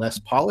slightly less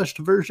polished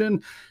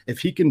version. If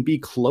he can be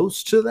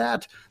close to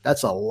that,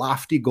 that's a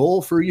lofty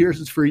goal for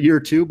year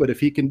two. But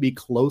if he can be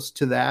close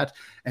to that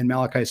and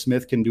Malachi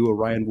Smith can do a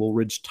Ryan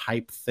Woolridge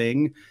type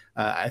thing,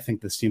 I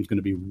think this team's going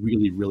to be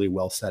really, really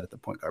well set at the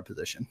point guard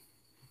position.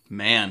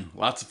 Man,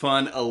 lots of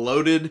fun. A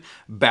loaded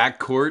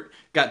backcourt.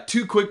 Got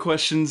two quick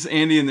questions,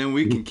 Andy, and then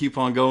we can keep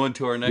on going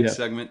to our next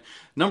segment.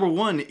 Number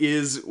one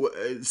is,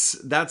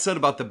 that said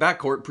about the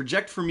backcourt,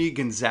 project for me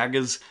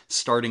Gonzaga's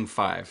starting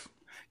five.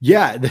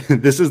 Yeah,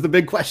 this is the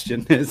big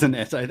question, isn't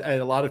it?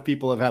 A lot of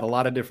people have had a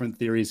lot of different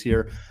theories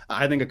here.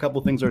 I think a couple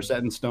things are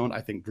set in stone.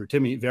 I think Drew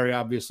Timme, very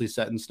obviously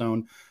set in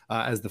stone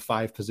as the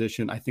five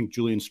position. I think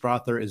Julian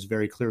Strawther is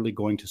very clearly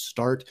going to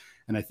start.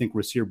 And I think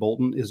Rasir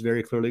Bolton is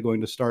very clearly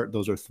going to start.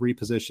 Those are three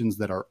positions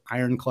that are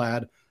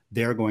ironclad.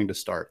 They're going to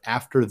start.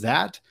 After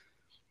that,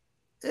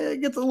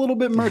 it gets a little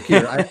bit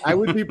murkier. I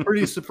would be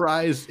pretty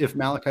surprised if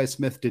Malachi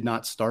Smith did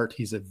not start.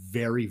 He's a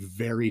very,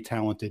 very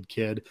talented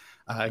kid.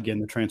 Again,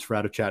 the transfer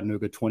out of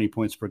Chattanooga, 20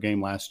 points per game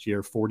last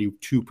year,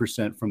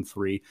 42% from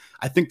three.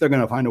 I think they're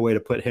going to find a way to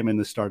put him in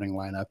the starting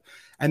lineup.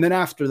 And then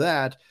after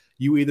that,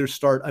 you either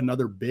start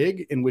another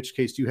big, in which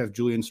case you have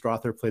Julian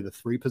Strawther play the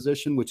three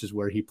position, which is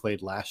where he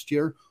played last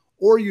year,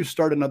 or you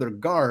start another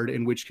guard,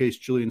 in which case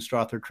Julian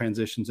Strawther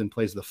transitions and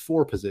plays the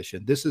four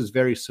position. This is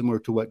very similar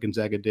to what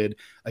Gonzaga did,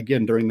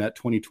 again, during that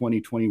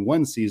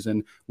 2020-21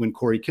 season when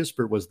Corey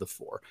Kispert was the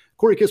four.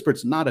 Corey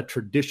Kispert's not a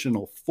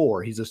traditional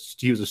four. He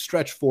was a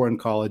stretch four in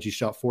college. He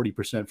shot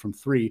 40% from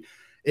three.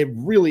 It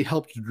really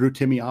helped Drew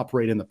Timme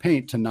operate in the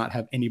paint to not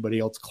have anybody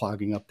else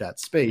clogging up that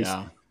space.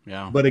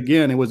 Yeah. But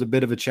again, it was a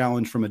bit of a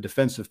challenge from a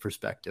defensive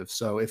perspective.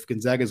 So if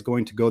Gonzaga is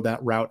going to go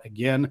that route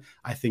again,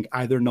 I think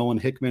either Nolan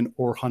Hickman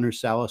or Hunter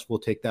Salas will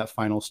take that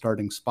final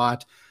starting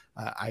spot.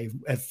 I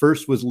at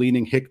first was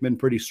leaning Hickman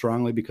pretty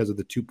strongly because of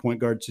the 2-point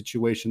guard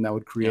situation that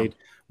would create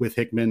with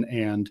Hickman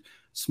and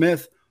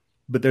Smith.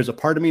 But there's a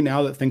part of me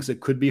now that thinks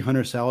it could be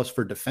Hunter Salas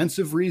for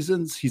defensive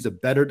reasons. He's a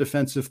better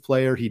defensive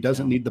player. He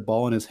doesn't need the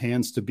ball in his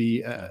hands to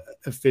be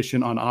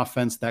efficient on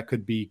offense. That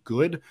could be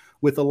good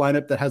with a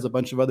lineup that has a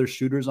bunch of other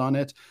shooters on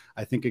it.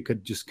 I think it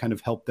could just kind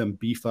of help them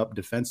beef up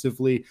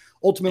defensively.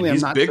 Ultimately, I'm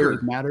not sure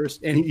it matters.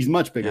 And he's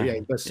much bigger. Yeah,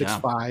 he's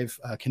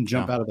 6'5", can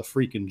jump out of the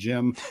freaking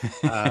gym.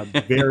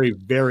 Very,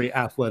 very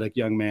athletic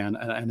young man.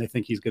 And I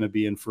think he's going to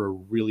be in for a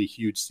really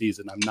huge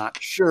season. I'm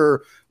not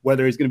sure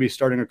whether he's going to be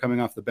starting or coming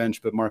off the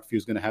bench, but Mark Few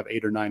is going to have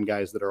 8 or 9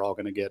 guys that are all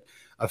going to get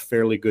a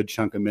fairly good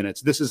chunk of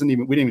minutes. We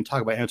didn't even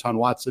talk about Anton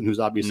Watson, who's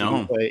obviously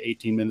going to play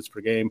 18 minutes per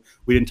game.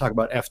 We didn't talk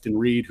about Efton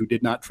Reed, who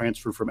did not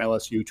transfer from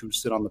LSU to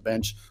sit on the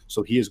bench.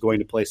 So he is going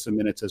to play some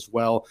minutes as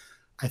well.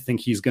 I think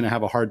he's going to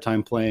have a hard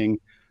time playing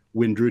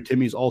when Drew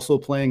Timme's also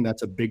playing.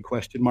 That's a big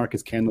question mark,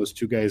 is can those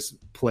two guys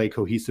play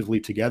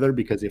cohesively together?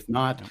 Because if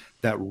not,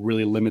 that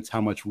really limits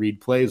how much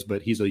Reed plays.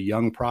 But he's a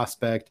young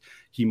prospect.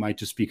 He might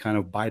just be kind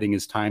of biding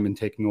his time and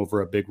taking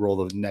over a big role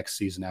of next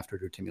season after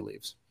Drew Timme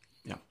leaves.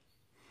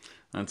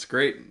 That's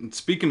great. And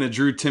speaking of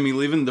Drew Timme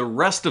leaving, the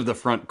rest of the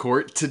front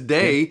court,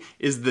 today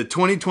is the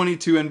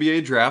 2022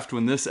 NBA draft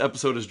when this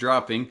episode is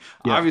dropping.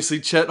 Yeah. Obviously,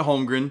 Chet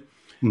Holmgren,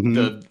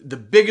 the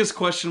biggest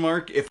question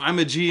mark. If I'm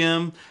a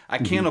GM, I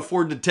can't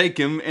afford to take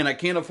him, and I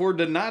can't afford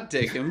to not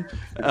take him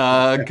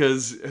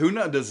because who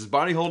knows? Does his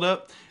body hold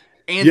up?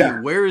 Andy,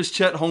 where is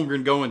Chet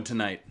Holmgren going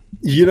tonight?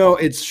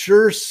 It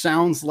sure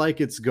sounds like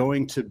it's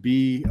going to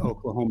be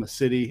Oklahoma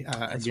City.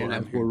 Again,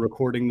 as we're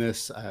recording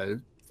this,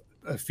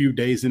 a few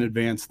days in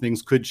advance,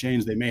 things could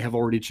change. They may have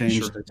already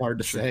changed. Sure. It's hard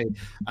to say.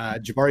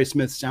 Jabari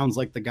Smith sounds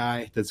like the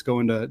guy that's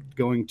going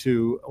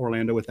to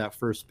Orlando with that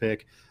first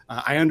pick.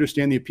 I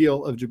understand the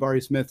appeal of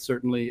Jabari Smith.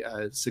 Certainly,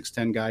 a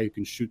 6'10" guy who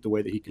can shoot the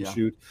way that he can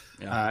shoot,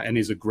 and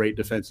he's a great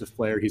defensive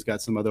player. He's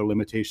got some other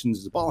limitations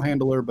as a ball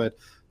handler, but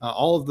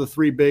all of the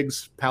three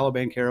bigs, Paolo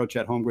Banchero,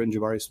 Chet Holmgren,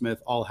 Jabari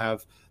Smith, all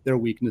have their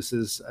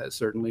weaknesses.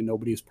 Certainly,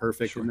 nobody is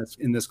perfect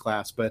in this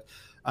class, but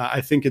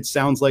I think it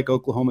sounds like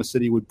Oklahoma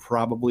City would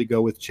probably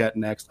go with Chet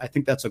next. I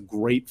think that's a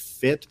great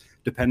fit,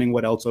 depending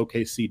what else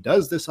OKC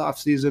does this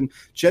offseason.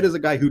 Chet is a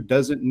guy who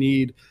doesn't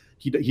need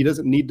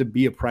to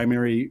be a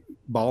primary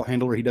ball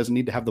handler. He doesn't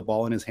need to have the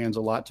ball in his hands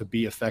a lot to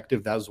be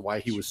effective. That was why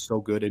he was so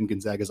good in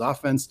Gonzaga's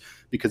offense,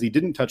 because he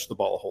didn't touch the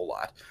ball a whole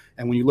lot.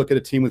 And when you look at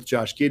a team with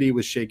Josh Giddey,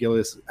 with Shai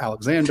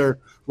Gilgeous-Alexander,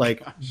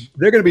 like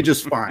they're going to be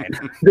just fine.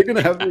 They're going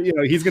to have,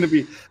 he's going to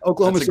be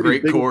Oklahoma City. That's a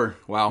great core.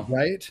 Wow.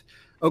 Right?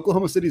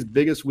 Oklahoma City's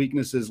biggest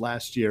weaknesses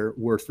last year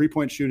were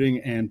three-point shooting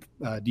and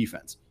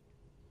defense.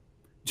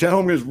 Chet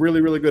Holmgren is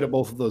really, really good at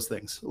both of those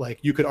things. Like,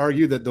 you could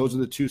argue that those are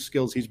the two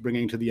skills he's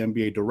bringing to the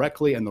NBA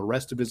directly, and the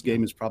rest of his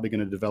game is probably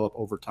going to develop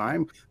over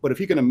time. But if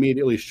you can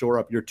immediately shore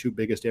up your two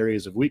biggest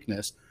areas of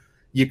weakness,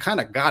 you kind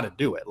of got to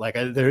do it.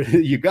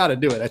 You got to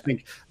do it. I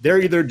think they're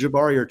either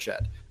Jabari or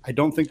Chet. I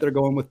don't think they're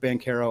going with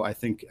Banchero. I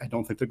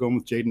don't think they're going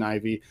with Jaden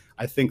Ivey.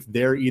 I think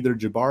they're either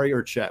Jabari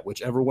or Chet,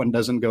 whichever one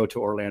doesn't go to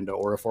Orlando.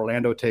 Or if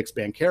Orlando takes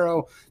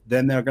Banchero,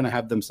 then they're going to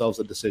have themselves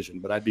a decision.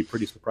 But I'd be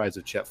pretty surprised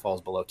if Chet falls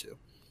below 2.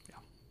 Yeah,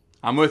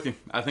 I'm with you.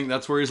 I think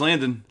that's where he's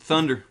landing.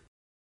 Thunder.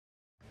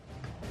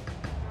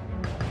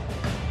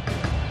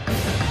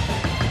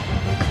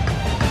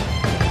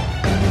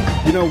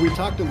 We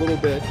talked a little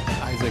bit,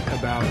 Isaac,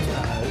 about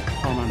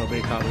Armando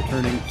Bacot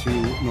returning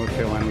to North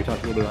Carolina. We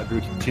talked a little bit about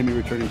Drew Timme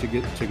returning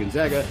to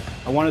Gonzaga.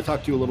 I want to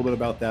talk to you a little bit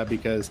about that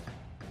because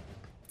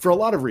for a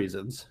lot of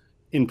reasons,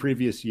 in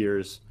previous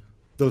years,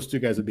 those two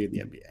guys would be in the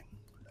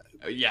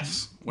NBA.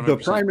 Yes. 100%. The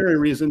primary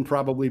reason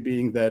probably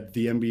being that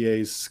the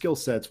NBA's skill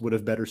sets would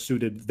have better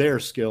suited their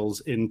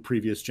skills in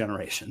previous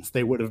generations.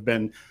 They would have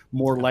been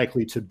more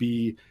likely to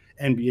be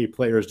NBA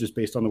players just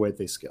based on the way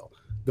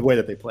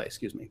that they play,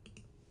 excuse me.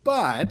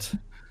 But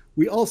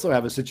we also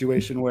have a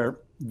situation where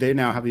they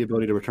now have the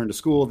ability to return to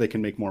school. They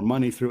can make more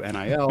money through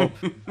NIL.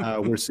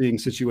 We're seeing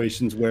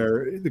situations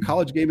where the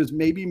college game is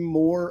maybe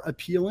more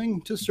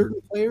appealing to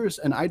certain players.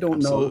 And I don't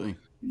know,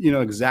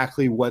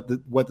 exactly what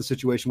the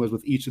situation was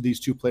with each of these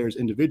two players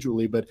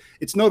individually, but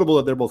it's notable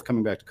that they're both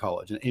coming back to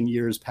college. And in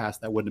years past,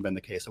 that wouldn't have been the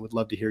case. I would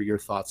love to hear your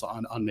thoughts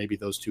on maybe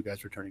those two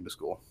guys returning to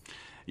school.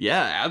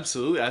 Yeah,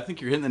 absolutely. I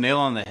think you're hitting the nail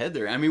on the head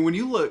there. I mean, when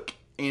you look,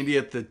 Andy,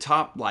 at the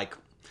top, like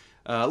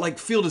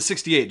Field of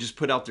 68 just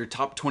put out their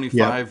top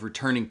 25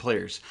 returning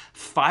players.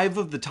 5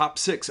 of the top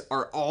 6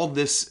 are all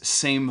this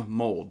same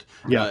mold.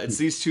 Yeah, it's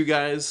these two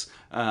guys,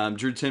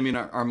 Drew Timme and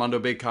Armando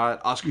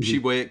Bacot, Oscar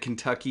Tshiebwe at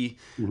Kentucky,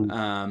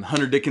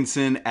 Hunter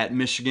Dickinson at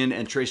Michigan,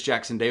 and Trace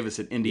Jackson Davis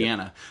at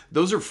Indiana.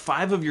 Those are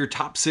 5 of your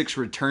top 6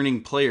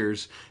 returning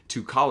players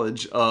to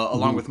college,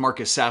 along with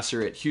Marcus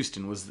Sasser at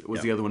Houston was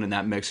the other one in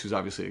that mix, who's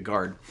obviously a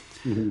guard.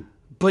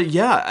 But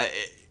yeah,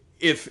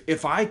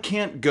 if I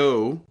can't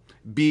go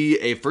be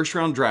a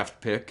first-round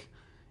draft pick,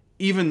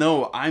 even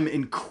though I'm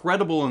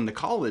incredible in the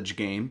college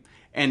game,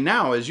 and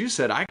now, as you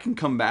said, I can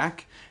come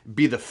back,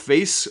 be the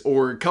face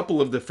or a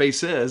couple of the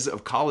faces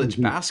of college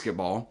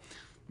basketball,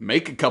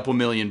 make a couple $1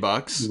 million,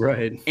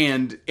 right,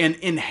 and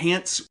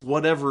enhance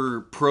whatever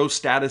pro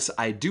status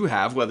I do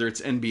have, whether it's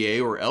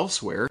NBA or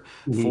elsewhere,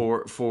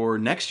 for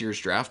next year's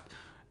draft.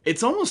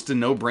 It's almost a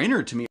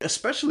no-brainer to me,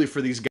 especially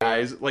for these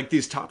guys, like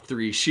these top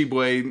 3,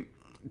 Tshiebwe,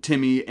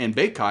 Timme, and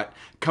Bacot,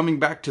 coming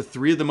back to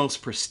 3 of the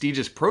most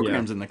prestigious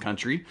programs in the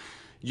country.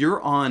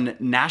 You're on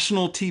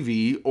national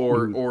TV,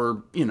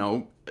 or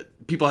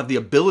people have the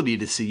ability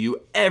to see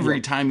you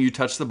every time you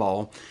touch the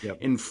ball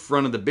in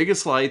front of the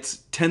biggest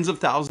lights, tens of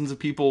thousands of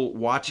people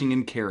watching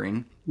and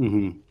caring,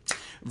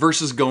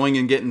 versus going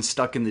and getting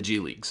stuck in the G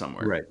League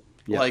somewhere. Right.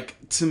 Yep.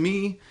 Like, to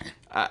me,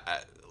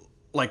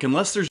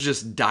 unless there's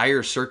just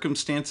dire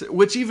circumstances,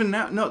 which even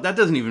now, no, that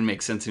doesn't even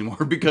make sense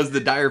anymore because the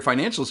dire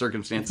financial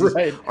circumstances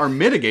are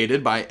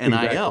mitigated by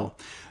NIL.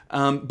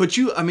 Exactly. But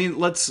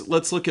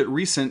let's look at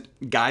recent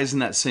guys in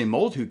that same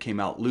mold who came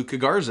out. Luka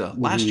Garza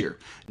last year,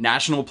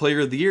 National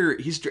Player of the Year.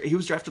 He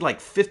was drafted like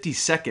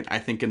 52nd, I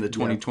think, in the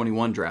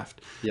 2021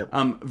 draft.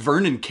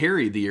 Vernon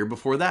Carey the year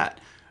before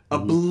that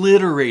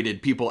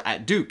obliterated people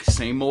at Duke,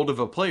 same mold of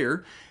a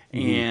player,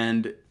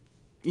 and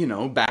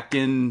back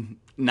in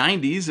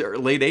 90s or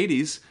late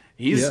 80s,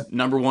 He's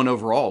number one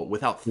overall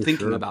without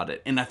thinking about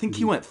it. And I think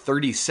he went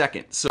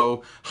 32nd.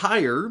 So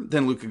higher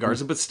than Luka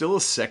Garza, but still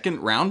a second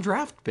round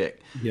draft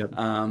pick. Yep.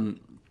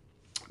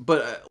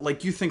 But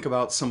like you think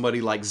about somebody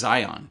like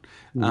Zion,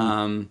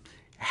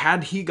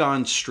 had he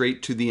gone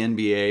straight to the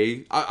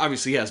NBA,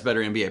 obviously he has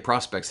better NBA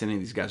prospects than any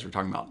of these guys we're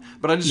talking about.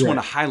 But I just want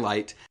to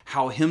highlight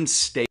how him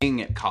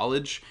staying at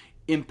college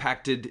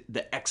impacted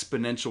the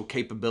exponential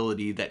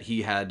capability that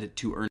he had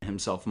to earn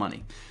himself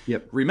money.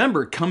 Yep.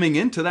 Remember, coming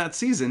into that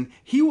season,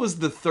 he was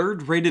the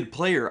third-rated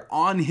player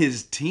on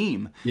his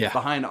team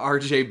behind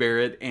RJ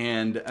Barrett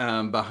and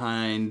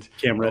behind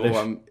Cam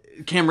Reddish.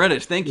 Cam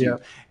Reddish, thank you.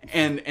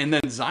 And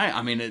then Zion,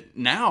 I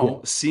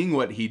mean, seeing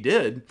what he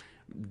did,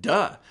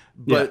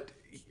 But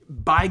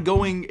by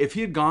going, if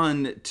he had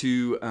gone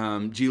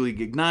to G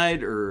League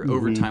Ignite or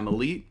Overtime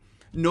Elite,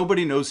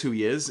 nobody knows who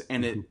he is,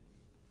 and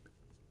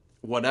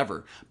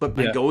whatever. But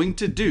by going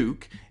to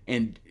Duke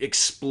and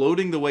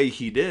exploding the way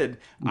he did,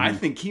 I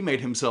think he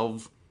made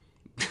himself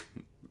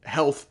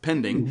health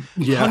pending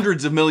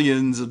hundreds of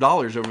millions of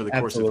dollars over the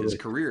course of his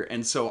career.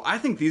 And so I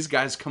think these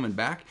guys coming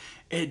back,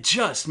 it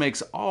just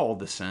makes all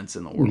the sense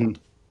in the world.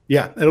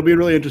 Yeah, it'll be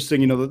really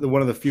interesting. You know,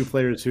 one of the few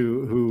players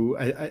who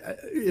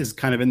is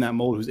kind of in that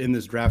mold, who's in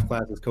this draft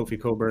class, is Kofi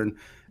Cockburn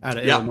out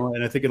of Illinois,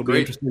 and I think it'll be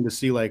interesting to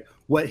see like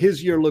what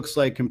his year looks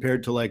like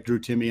compared to like Drew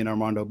Timme and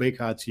Armando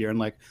Bacot's year. And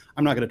like,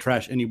 I'm not going to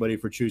trash anybody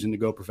for choosing to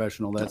go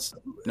professional. That's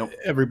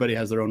everybody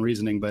has their own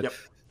reasoning, but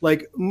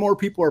like more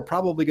people are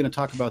probably going to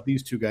talk about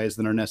these two guys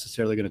than are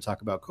necessarily going to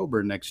talk about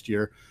Cockburn next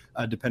year,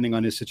 depending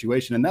on his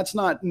situation. And that's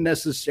not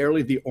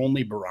necessarily the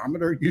only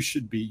barometer you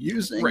should be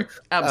using. Right.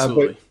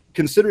 Absolutely. But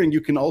considering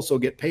you can also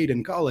get paid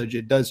in college,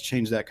 it does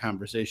change that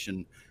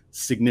conversation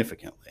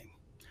significantly.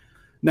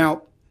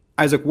 Now,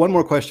 Isaac, one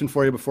more question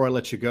for you before I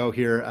let you go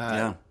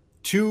here.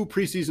 Two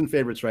preseason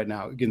favorites right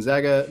now: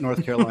 Gonzaga,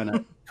 North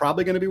Carolina.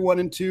 Probably going to be 1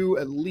 and 2,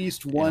 at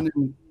least 1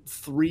 and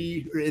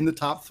 3 in the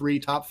top 3,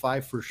 top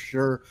 5 for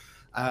sure.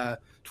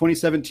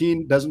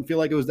 2017 doesn't feel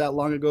like it was that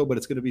long ago, but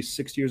it's going to be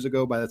 6 years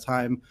ago by the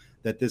time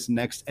that this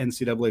next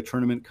NCAA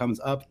tournament comes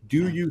up.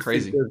 Do you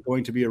think there's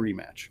going to be a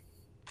rematch?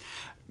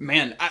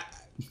 Man,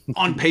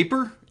 on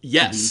paper,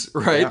 yes,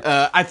 right.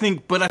 Yeah. I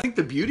think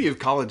the beauty of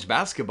college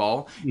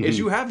basketball is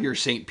you have your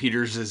St.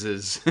 Peter's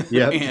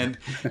and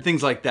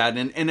things like that.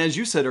 And as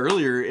you said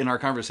earlier in our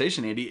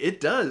conversation, Andy, it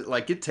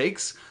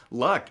takes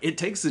luck. It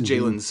takes the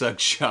Jalen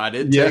Suggs shot.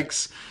 It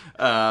takes,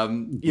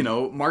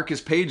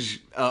 Marcus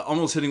Page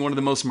almost hitting one of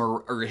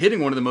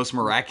the most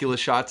miraculous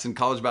shots in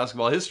college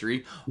basketball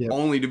history,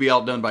 only to be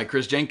outdone by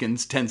Chris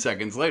Jenkins 10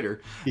 seconds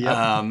later.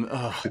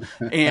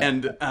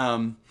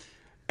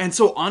 And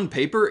so on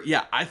paper,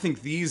 I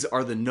think these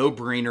are the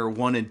no-brainer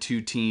 1 and 2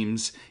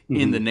 teams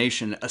in the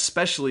nation,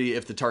 especially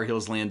if the Tar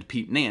Heels land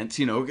Pete Nance.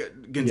 You know,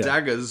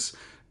 Gonzaga's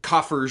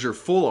coffers are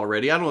full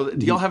already. I don't know.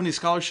 Do y'all have any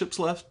scholarships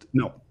left?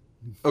 No.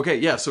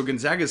 Okay, so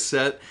Gonzaga's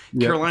set.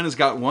 Carolina's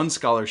got 1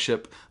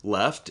 scholarship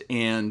left.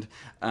 And,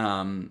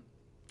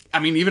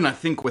 I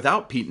think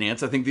without Pete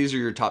Nance, I think these are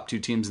your top 2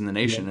 teams in the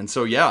nation. And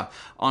so,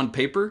 on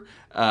paper,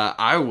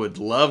 I would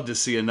love to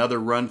see another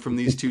run from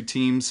these 2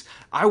 teams.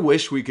 I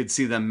wish we could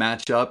see them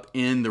match up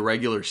in the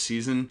regular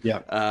season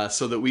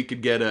so that we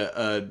could get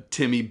a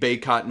Timme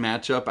Bacot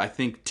matchup. I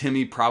think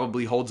Timme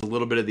probably holds a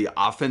little bit of the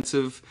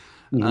offensive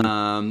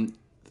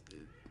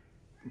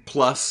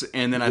plus,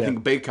 and then I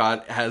think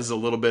Bacot has a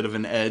little bit of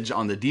an edge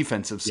on the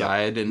defensive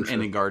side and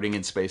in guarding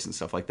in space and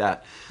stuff like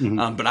that.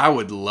 But I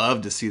would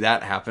love to see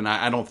that happen.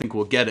 I don't think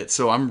we'll get it.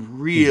 So I'm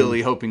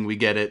really hoping we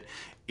get it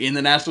in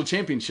the national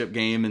championship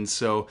game. And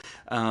so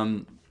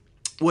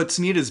what's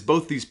neat is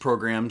both these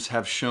programs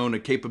have shown a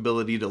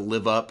capability to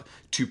live up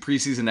to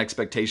preseason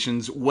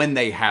expectations when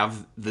they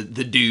have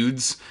the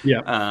dudes.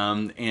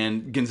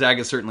 And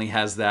Gonzaga certainly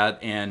has that.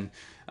 And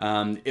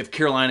if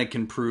Carolina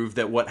can prove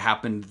that what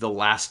happened the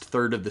last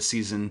third of the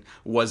season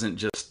wasn't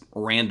just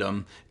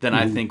random, then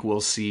I think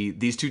we'll see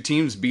these 2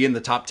 teams be in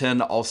the top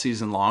 10 all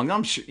season long.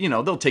 I'm sure,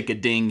 they'll take a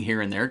ding here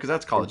and there because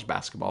that's college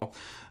basketball.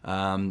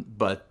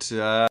 But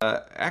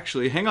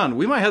actually, hang on.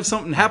 We might have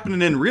something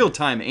happening in real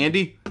time,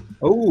 Andy.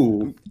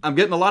 Oh, I'm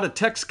getting a lot of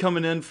texts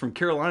coming in from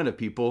Carolina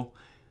people.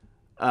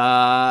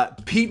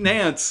 Pete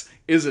Nance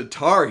is a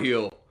Tar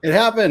Heel. It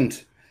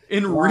happened.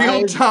 In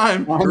real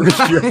time.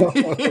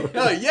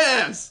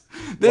 Yes.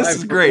 This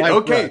is great.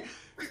 Okay.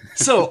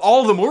 So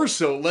all the more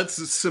so, let's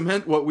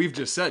cement what we've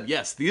just said.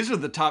 Yes, these are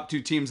the top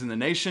 2 teams in the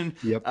nation.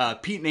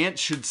 Pete Nance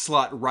should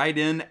slot right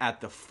in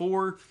at the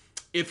 4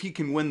 if he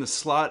can win the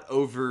slot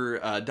over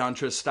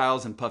Dontrez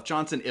Styles and Puff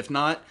Johnson. If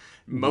not,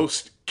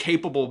 most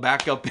capable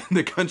backup in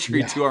the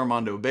country to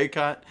Armando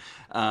Bacot.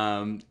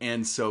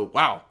 And so,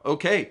 wow.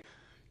 Okay.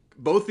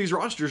 Both these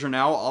rosters are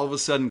now all of a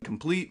sudden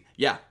complete.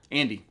 Yeah,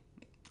 Andy.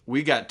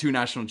 We got 2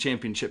 national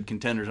championship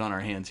contenders on our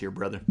hands here,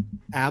 brother.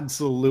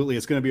 Absolutely.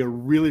 It's going to be a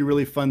really,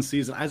 really fun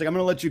season. Isaac, I'm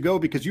going to let you go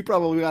because you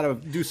probably got to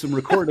do some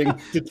recording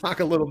to talk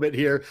a little bit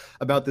here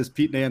about this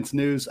Pete Nance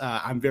news.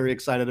 I'm very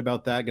excited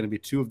about that. Going to be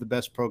 2 of the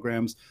best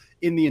programs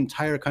in the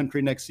entire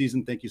country next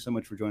season. Thank you so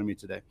much for joining me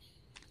today.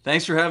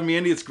 Thanks for having me,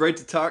 Andy. It's great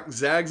to talk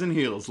Zags and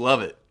Heels.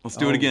 Love it. Let's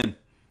do it again.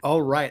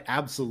 All right.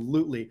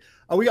 Absolutely.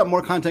 We got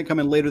more content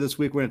coming later this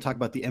week. We're going to talk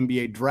about the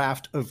NBA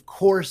draft, of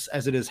course,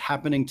 as it is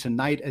happening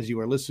tonight as you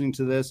are listening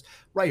to this,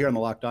 right here on the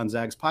Locked On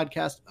Zags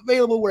podcast,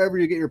 available wherever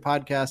you get your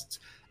podcasts,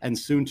 and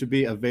soon to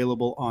be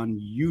available on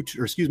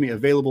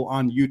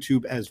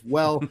YouTube as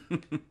well.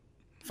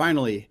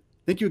 Finally,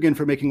 thank you again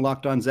for making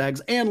Locked On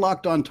Zags and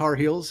Locked On Tar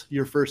Heels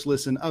your first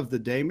listen of the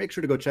day. Make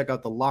sure to go check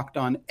out the Locked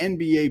On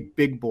NBA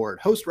Big Board.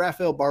 Host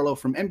Rafael Barlow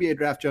from NBA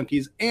Draft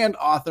Junkies and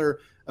author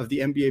of the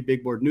NBA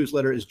Big Board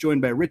newsletter is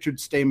joined by Richard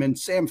Stayman,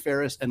 Sam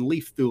Ferris, and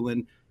Leif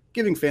Thulin,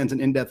 giving fans an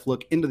in-depth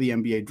look into the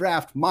NBA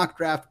draft, mock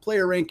draft,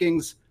 player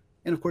rankings,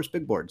 and of course,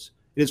 big boards.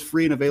 It is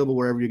free and available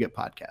wherever you get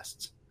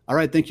podcasts. All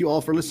right, thank you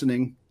all for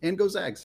listening, and go Zags.